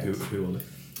and said. Who are they?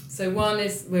 So one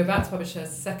is we're about to publish her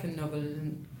second novel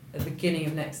at the beginning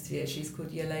of next year. She's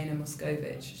called Yelena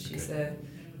Moskovich. She's a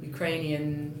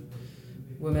Ukrainian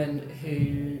woman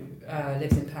who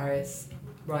lives in Paris,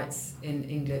 writes in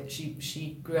English.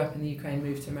 She grew up in the Ukraine,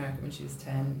 moved to America when she was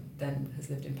 10, then has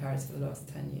lived in Paris for the last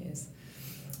 10 years.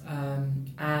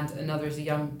 And another is a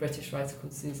young British writer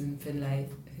called Susan Finlay,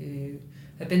 who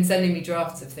had been sending me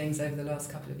drafts of things over the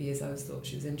last couple of years. I always thought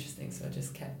she was interesting, so I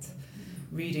just kept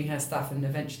reading her stuff, and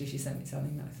eventually she sent me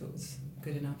something that I thought was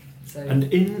good enough. So,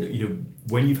 and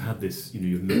when you've had this,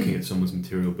 you're looking at someone's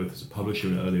material both as a publisher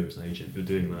and earlier as an agent, you're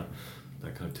doing that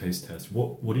kind of taste test.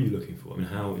 What are you looking for? I mean,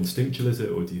 how instinctual is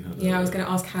it, or do you have? I was going to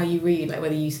ask how you read, like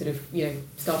whether you sort of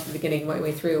start at the beginning, work your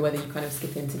way through, or whether you kind of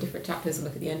skip into different chapters and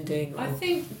look at the ending. Or... I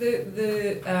think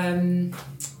the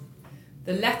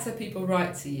letter people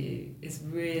write to you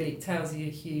tells you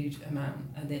a huge amount,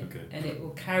 and it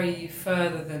will carry you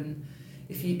further than.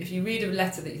 If you read a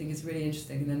letter that you think is really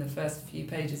interesting and then the first few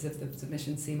pages of the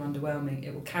submission seem underwhelming,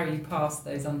 it will carry you past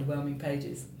those underwhelming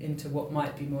pages into what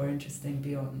might be more interesting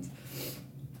beyond.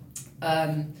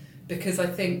 Because I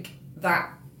think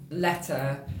that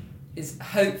letter is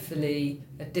hopefully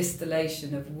a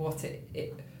distillation of what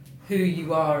who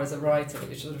you are as a writer that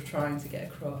you're sort of trying to get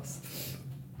across.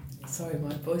 Sorry,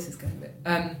 my voice is going a bit.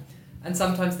 And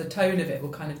sometimes the tone of it will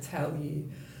kind of tell you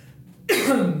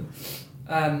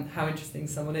how interesting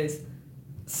someone is.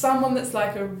 Someone that's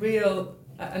like a real,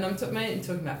 and I'm mainly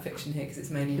talking about fiction here because it's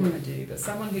mainly what I do, but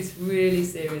someone who's really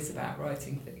serious about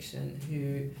writing fiction,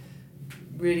 who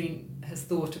really has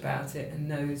thought about it and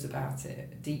knows about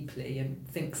it deeply and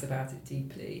thinks about it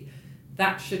deeply,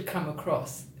 that should come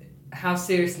across. How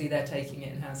seriously they're taking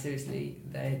it and how seriously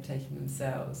they're taking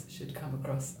themselves should come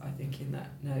across, I think, in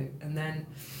that note. And then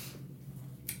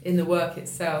in the work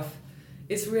itself,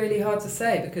 it's really hard to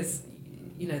say because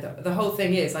the whole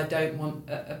thing is I don't want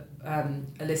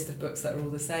a list of books that are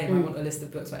all the same. I want a list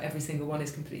of books where every single one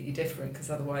is completely different, because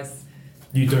otherwise...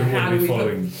 You don't want to be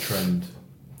following trend.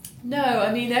 No,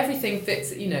 I mean, everything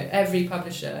fits, every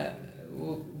publisher...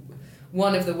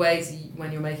 One of the ways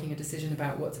when you're making a decision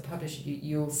about what to publish,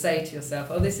 you'll say to yourself,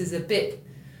 oh, this is a bit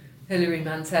Hilary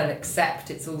Mantel,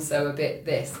 except it's also a bit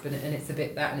this, and it's a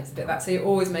bit that, and it's a bit that. So you're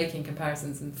always making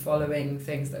comparisons and following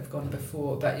things that have gone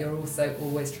before, but you're also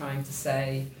always trying to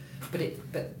say, but it's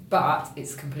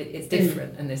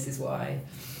different, and this is why.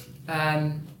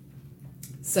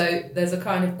 So there's a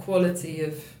kind of quality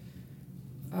of.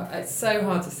 It's so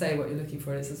hard to say what you're looking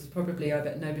for. It's probably, I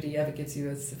bet nobody ever gives you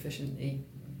a sufficiently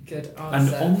good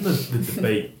answer. And on the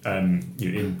debate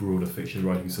in broader fiction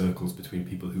writing circles between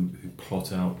people who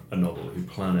plot out a novel, who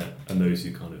plan it, and those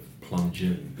who kind of plunge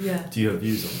in, do you have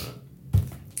views on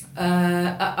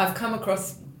that? I've come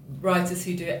across writers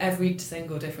who do it every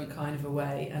single different kind of a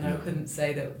way, and I couldn't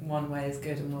say that one way is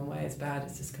good and one way is bad.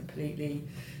 It's just completely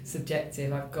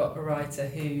subjective. I've got a writer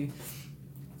who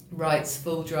writes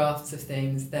full drafts of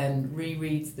things, then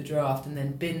rereads the draft and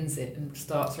then bins it and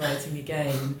starts writing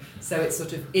again. So it's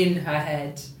sort of in her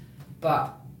head,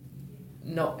 but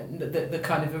not the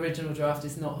kind of original draft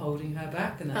is not holding her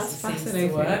back, and that's fascinating.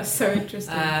 To work. That's so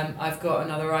interesting. I've got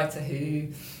another writer who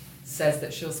says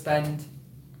that she'll spend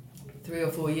 3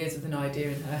 or 4 years with an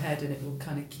idea in her head and it will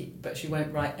kind of keep, but she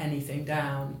won't write anything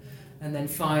down, and then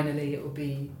finally it will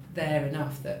be there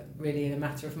enough that really in a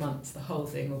matter of months the whole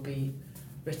thing will be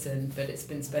written, but it's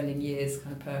been spending years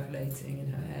kind of percolating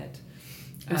in her head.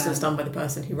 Also done by the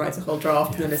person who writes a whole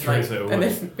draft and then it's throws it away. and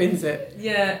then bins it.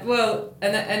 Yeah, well,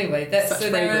 and anyway, Such so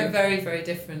there bravery. are very, very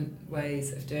different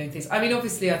ways of doing things. I mean,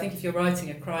 obviously, I think if you're writing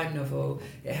a crime novel,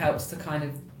 it helps to kind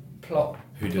of plot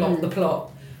the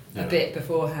plot a bit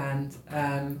beforehand.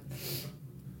 And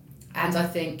I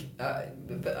think,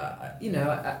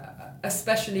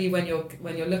 especially when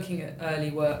you're looking at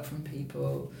early work from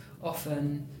people,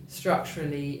 often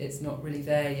structurally it's not really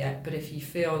there yet. But if you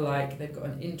feel like they've got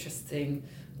an interesting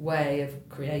way of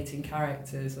creating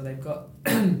characters, or they've got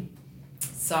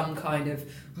some kind of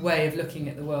way of looking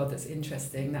at the world that's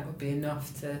interesting, that would be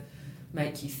enough to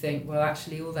make you think, well,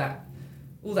 actually all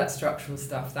that structural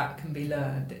stuff that can be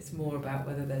learned. It's more about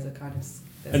whether there's a kind of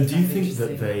and do you think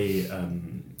that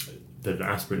that an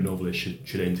aspirant novelist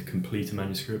should aim to complete a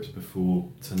manuscript before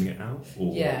sending it out?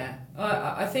 Or? Yeah,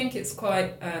 I think it's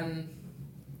quite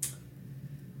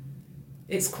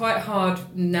hard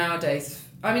nowadays.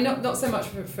 I mean, not so much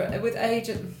for with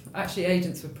agents. Actually,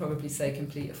 agents would probably say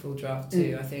complete a full draft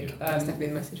too. I think that's definitely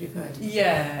the message we've heard.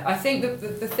 Yeah, I think that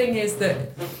the thing is that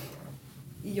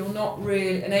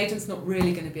an agent's not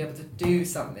really going to be able to do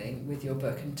something with your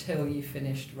book until you've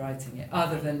finished writing it,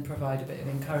 other than provide a bit of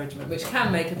encouragement, which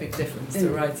can make a big difference to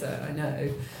a writer, I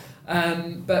know.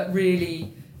 But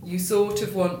really, you sort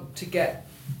of want to get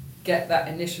that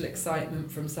initial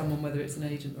excitement from someone, whether it's an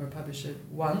agent or a publisher,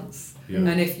 once. Yeah.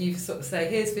 And if you sort of say,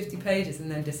 here's 50 pages and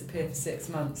then disappear for 6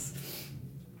 months,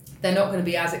 they're not going to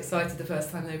be as excited the first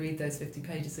time they read those 50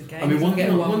 pages again. I mean, one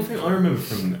thing I remember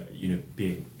from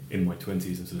being in my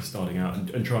 20s and sort of starting out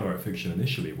and trying to write fiction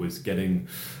initially was getting,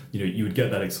 you would get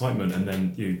that excitement, and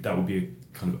then that would be a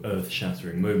kind of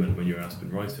earth-shattering moment when you're an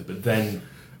aspirant writer. But then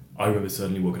I remember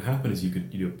certainly what could happen is you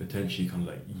could potentially kind of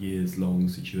like years-long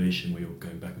situation where you're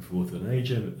going back and forth with an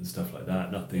agent and stuff like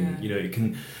that. Nothing,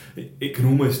 it can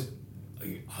almost.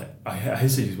 I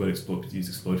hesitate to use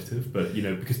the word exploitative, but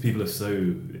because people are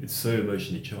it's so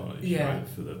emotionally charged, right,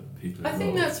 for the people involved. I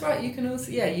think that's right. You can also,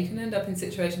 you can end up in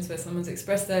situations where someone's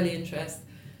expressed early interest,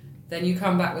 then you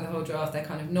come back with a whole draft, they're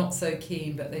kind of not so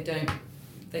keen, but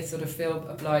they sort of feel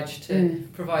obliged to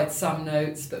provide some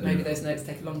notes, but maybe those notes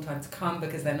take a long time to come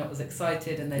because they're not as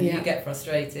excited, and then you get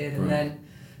frustrated, and then,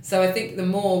 so I think the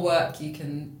more work you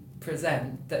can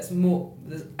present that's more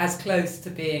as close to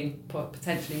being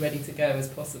potentially ready to go as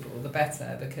possible, the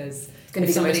better, because it's going to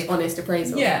be the most honest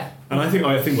appraisal. Yeah. And I think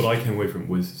what I came away from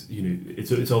was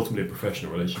it's ultimately a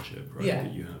professional relationship, right,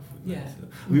 that you have with that.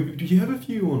 I mean, do you have a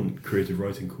view on creative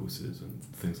writing courses and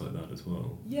things like that as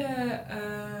well?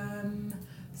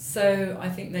 So I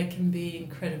think they can be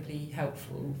incredibly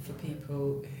helpful for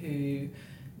people who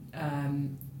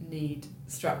need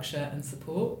structure and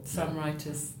support. Some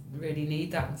writers really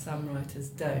need that and some writers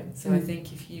don't. So I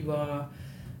think if you are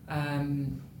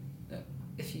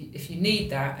if you need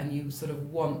that and you sort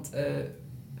of want a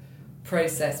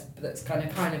process that's kind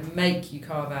of make you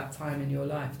carve out time in your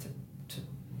life to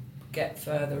get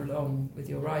further along with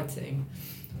your writing,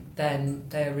 then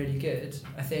they're really good.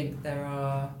 I think there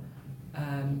are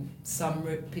some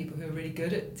people who are really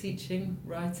good at teaching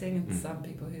writing and some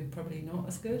people who are probably not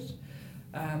as good.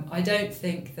 I don't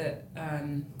think that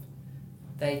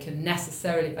they can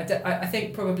necessarily... I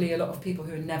think probably a lot of people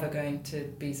who are never going to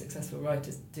be successful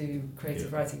writers do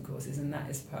creative writing courses, and that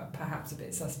is perhaps a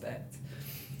bit suspect.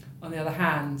 On the other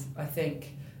hand, I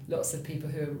think lots of people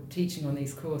who are teaching on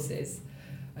these courses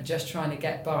are just trying to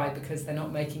get by because they're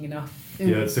not making enough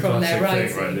it's the from classic their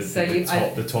writing. Thing,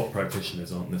 right? The top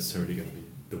practitioners aren't necessarily going to be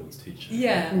the ones teaching.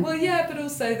 Yeah, well, but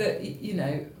also that,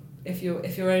 if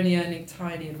you're only earning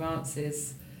tiny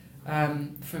advances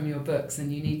from your books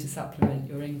and you need to supplement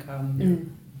your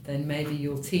income, then maybe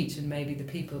you'll teach, and maybe the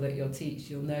people that you'll teach,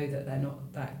 you'll know that they're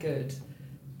not that good.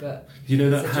 But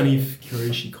that Hanif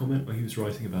Qureshi comment where he was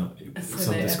writing about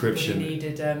some description?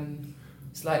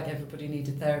 It's like everybody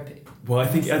needed therapy. Well, I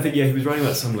think he was writing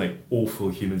about some like awful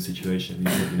human situation.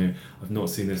 He said, I've not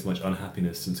seen this much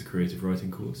unhappiness since a creative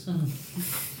writing course.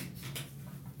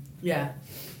 Yeah.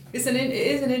 It is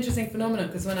an interesting phenomenon,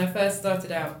 because when I first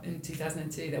started out in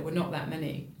 2002, there were not that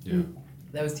many. Yeah.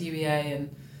 There was UEA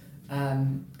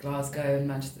and Glasgow and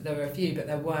Manchester. There were a few, but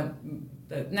there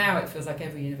weren't. Now it feels like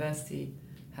every university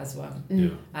has one. Yeah.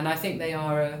 And I think they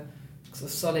are a sort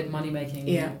of solid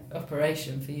money-making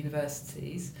operation for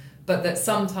universities, but that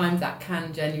sometimes that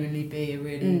can genuinely be a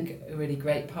really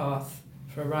great path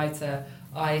for a writer.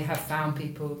 I have found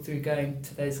people through going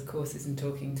to those courses and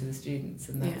talking to the students,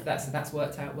 and that's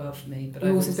worked out well for me. But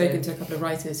I've also spoken to a couple of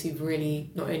writers who've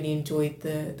really not only enjoyed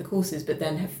the courses, but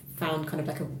then have found kind of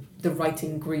like the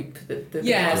writing group that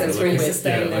that's really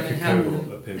sustain them and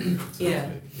help them. Yeah.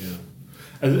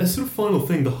 a sort of final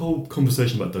thing, the whole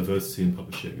conversation about diversity in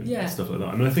publishing and stuff like that.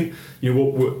 I mean, I think, you know,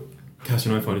 what Cassie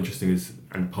and I find interesting is,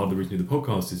 and part of the reason we do the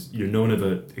podcast is, you know, no one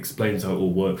ever explains how it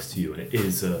all works to you, and it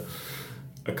is a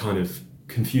kind of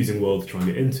confusing world to try and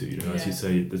get into. You know, as you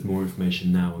say, there's more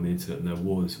information now on the internet than there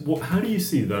was. How do you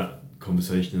see that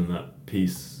conversation and that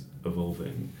piece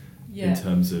evolving in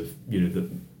terms of, you know, the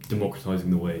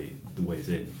democratizing the ways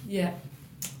in? Yeah.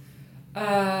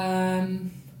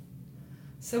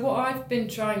 So what I've been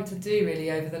trying to do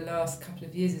really over the last couple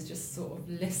of years is just sort of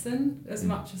listen as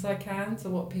much as I can to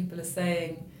what people are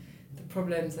saying, the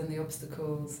problems and the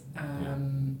obstacles,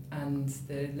 and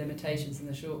the limitations and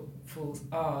the shortfalls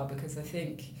are, because I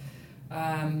think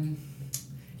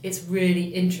it's really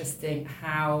interesting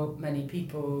how many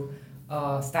people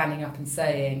are standing up and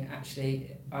saying,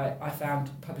 actually, I found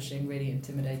publishing really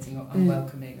intimidating or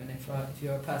unwelcoming, and if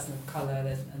you're a person of colour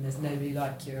and there's nobody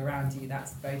like you around you,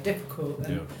 that's very difficult,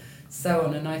 and so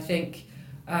on. And I think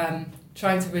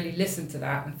trying to really listen to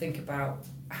that and think about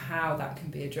how that can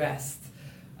be addressed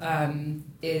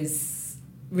is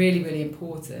really, really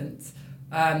important.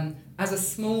 As a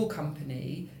small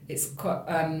company, it's quite...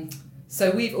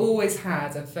 so we've always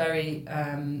had a very,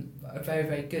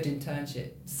 very good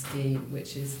internship scheme,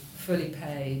 which is fully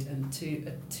paid and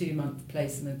two-month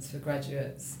placements for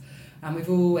graduates. And we've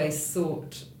always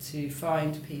sought to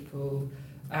find people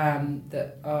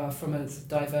that are from as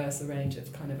diverse a range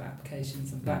of kind of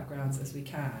applications and backgrounds as we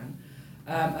can.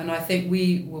 And I think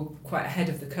we were quite ahead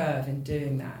of the curve in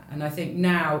doing that. And I think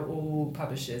now all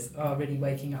publishers are really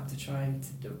waking up to trying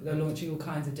to they're launching all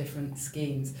kinds of different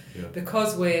schemes. Yeah.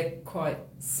 Because we're quite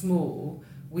small,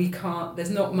 we can't, there's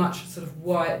not much sort of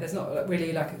there's not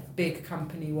really like a big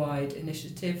company-wide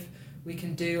initiative we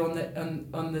can do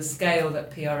on the scale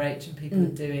that PRH and people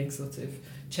are doing, sort of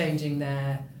changing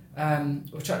their,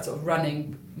 or sort of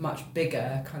running much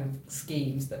bigger kind of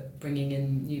schemes that bringing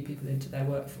in new people into their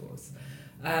workforce.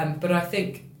 But I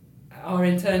think our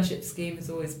internship scheme has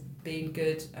always been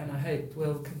good, and I hope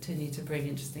will continue to bring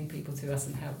interesting people to us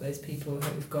and help those people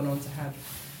who've gone on to have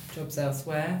jobs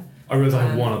elsewhere. I realise I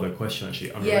have one other question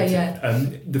actually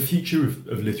unrelated. The future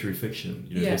of literary fiction,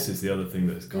 you know, this is the other thing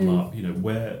that's come up. You know,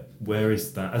 where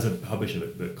is that, as a publisher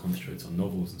that concentrates on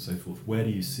novels and so forth, where do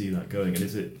you see that going, and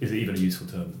is it even a useful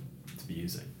term to be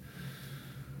using?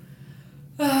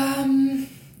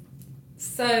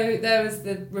 So there was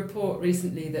the report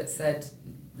recently that said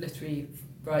literary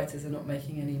writers are not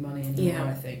making any money anymore,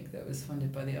 I think, that was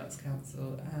funded by the Arts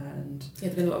Council. And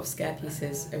there've been a lot of scare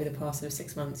pieces over the past sort of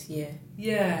 6 months, year.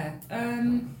 Yeah.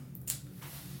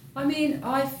 I mean,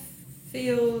 I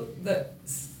feel that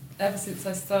ever since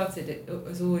I started, it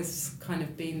has always kind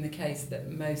of been the case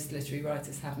that most literary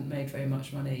writers haven't made very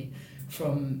much money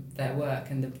from their work,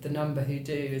 and the number who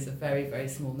do is a very, very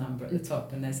small number at the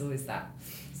top, and there's always that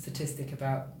statistic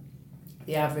about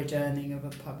the average earning of a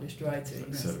published writer. Like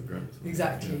 $7,000.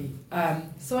 Exactly. Yeah.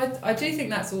 So I do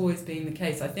think that's always been the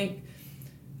case. I think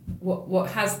what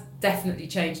has definitely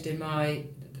changed over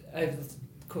the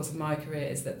course of my career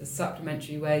is that the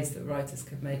supplementary ways that writers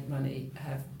could make money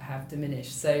have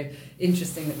diminished. So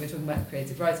interesting that we're talking about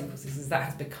creative writing courses, is that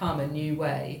has become a new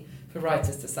way for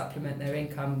writers to supplement their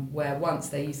income, where once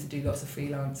they used to do lots of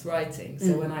freelance writing.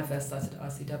 So when I first started at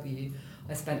RCW,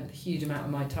 I spent a huge amount of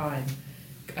my time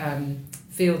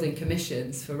fielding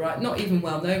commissions for not even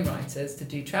well-known writers to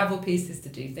do travel pieces, to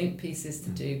do think pieces, to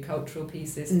do cultural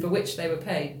pieces, for which they were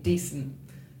paid decent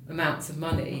amounts of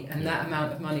money, and that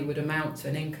amount of money would amount to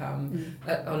an income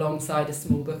alongside a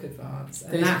small book advance.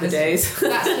 And those are the days.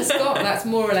 That's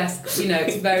more or less, you know,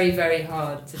 it's very, very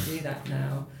hard to do that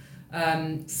now.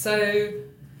 So,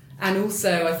 and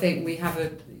also I think we have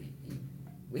a,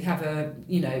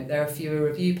 you know, there are fewer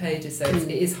review pages, so it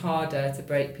is harder to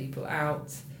break people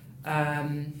out. But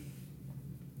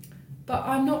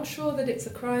I'm not sure that it's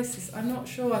a crisis. I'm not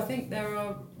sure. I think there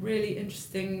are really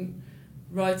interesting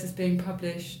writers being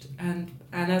published, and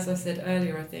as I said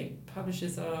earlier, I think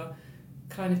publishers are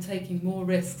kind of taking more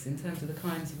risks in terms of the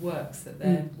kinds of works that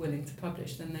they're willing to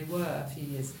publish than they were a few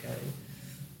years ago.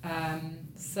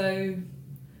 So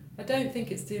I don't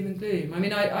think it's doom and gloom. I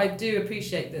mean, I do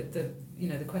appreciate that the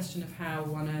question of how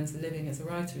one earns a living as a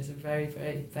writer is a very,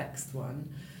 very vexed one.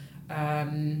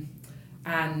 And,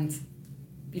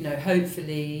 you know,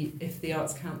 hopefully if the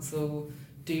Arts Council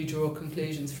do draw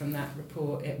conclusions from that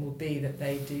report, it will be that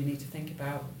they do need to think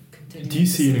about continuing. Do you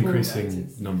see an increasing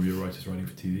number of your writers writing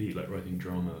for TV, like writing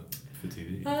drama for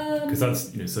TV? Because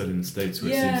that's, you know, certainly in the States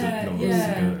where it seems that novels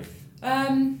are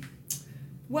going.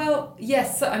 Well,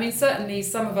 yes. I mean, certainly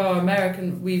some of our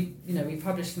American, we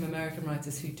published some American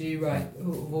writers who do write,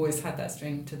 who have always had that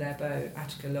string to their bow.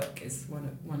 Attica Locke is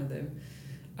one of them.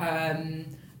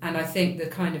 And I think the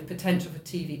kind of potential for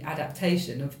TV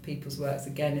adaptation of people's works,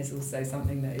 again, is also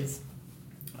something that is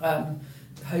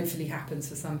hopefully happens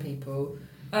for some people.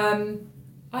 I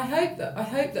hope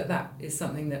that is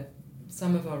something that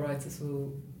some of our writers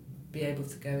will be able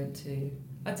to go into.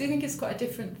 I do think it's quite a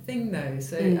different thing though,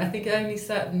 so I think only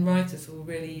certain writers will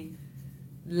really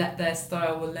let their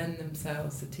style will lend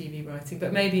themselves to TV writing,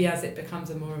 but maybe as it becomes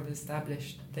a more of an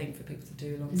established thing for people to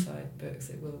do alongside books,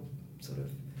 it will sort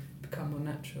of become more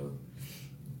natural.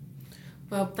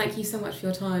 Well, thank you so much for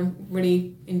your time.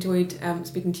 Really enjoyed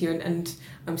speaking to you, and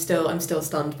I'm still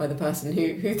stunned by the person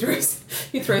who throws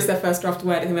their first draft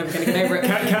away. I don't think I'm ever going to get over it.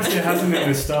 Cassia hasn't been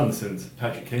as stunned since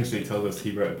Patrick Kingsley told us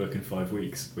he wrote a book in 5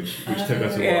 weeks, which took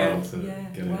us a while to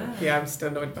get it. Yeah, I'm still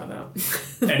annoyed about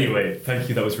that. Anyway, thank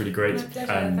you. That was really great. My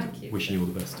pleasure. And thank you. wishing you all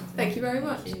the best. Thank you very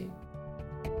much.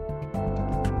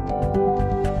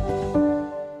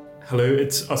 Hello,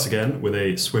 it's us again with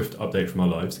a swift update from our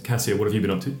lives. Cassia, what have you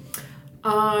been up to?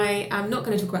 I am not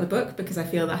going to talk about the book because I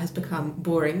feel that has become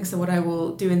boring. So what I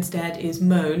will do instead is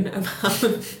moan about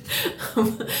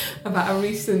a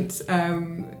recent,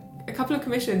 a couple of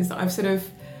commissions that I've sort of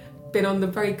been on the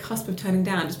very cusp of turning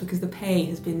down just because the pay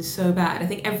has been so bad. I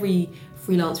think every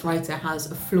freelance writer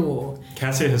has a flaw.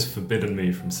 Cassia has forbidden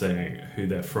me from saying who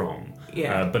they're from.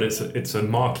 Yeah. But it's a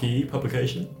marquee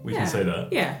publication. We can say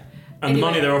that. Yeah. And the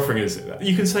money they're offering is, can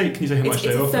you say how much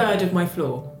they offer? It's a third of my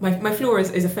floor. My floor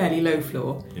is a fairly low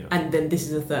floor, and then this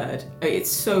is a third. It's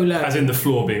so low. As in the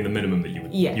floor being the minimum that you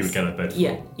would get out of bed for.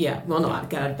 Yeah. Well, not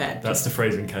get out of bed. That's the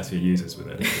phrasing Cassia uses with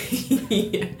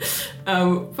it.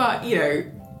 But you know,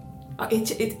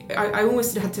 I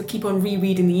almost had to keep on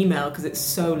rereading the email because it's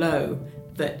so low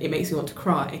that it makes me want to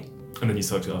cry. And then you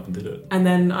sucked it up and did it. And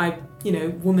then I,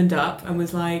 womaned up and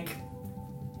was like,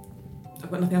 I've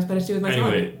got nothing else better to do with my time.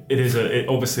 Anyway, it is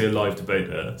obviously a live debate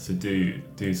there, so do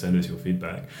send us your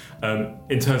feedback.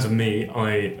 In terms of me,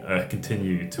 I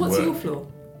continue to work. What's your floor?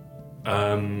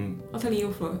 I'll tell you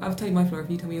your floor. I'll tell you my floor if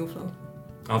you tell me your floor.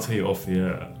 I'll tell you off the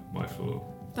air my floor.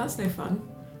 That's no fun.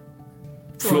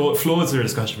 Floors are a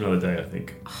discussion for another day, I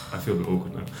think. I feel a bit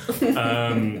awkward now.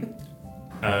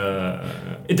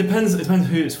 It depends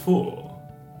who it's for.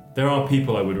 There are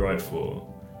people I would write for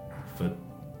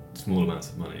small amounts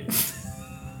of money.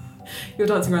 You're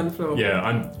dancing around the floor. Yeah,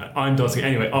 I'm dancing.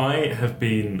 Anyway, I have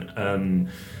been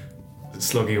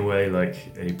slogging away like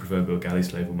a proverbial galley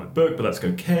slave on my book, but that's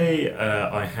okay.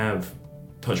 I have,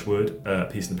 touch wood, a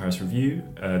piece in the Paris Review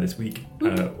this week, for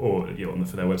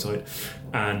their website,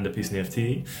 and a piece in the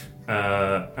FT.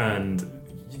 And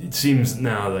it seems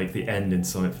now like the end in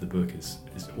sight for the book is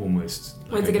almost.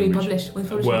 When's it going to be published?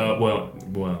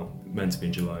 Well, meant to be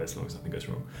in July as long as nothing goes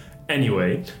wrong.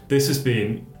 Anyway, this has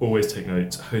been Always Take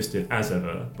Notes, hosted as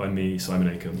ever by me,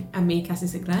 Simon Acomb. And me, Cassie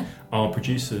Sinclair. Our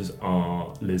producers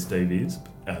are Liz Davies,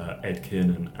 Ed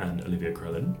Kiernan and Olivia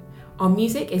Krellin. Our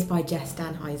music is by Jess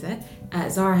Danheiser.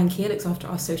 Zara Hankier looks after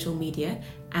our social media,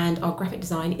 and our graphic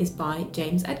design is by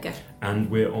James Edgar. And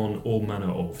we're on all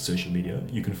manner of social media.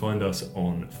 You can find us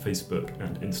on Facebook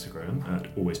and Instagram at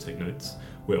Always Take Notes.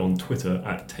 We're on Twitter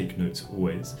at Take Notes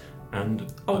Always. And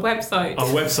our website.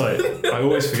 I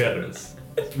always forget this.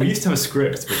 We used to have a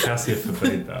script, but Cassia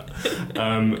forbade that.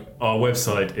 Our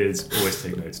website is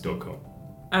alwaystakenotes.com.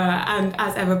 And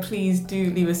as ever, please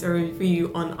do leave us a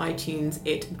review on iTunes.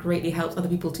 It greatly helps other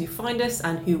people to find us,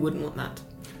 and who wouldn't want that?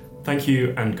 Thank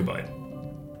you and goodbye.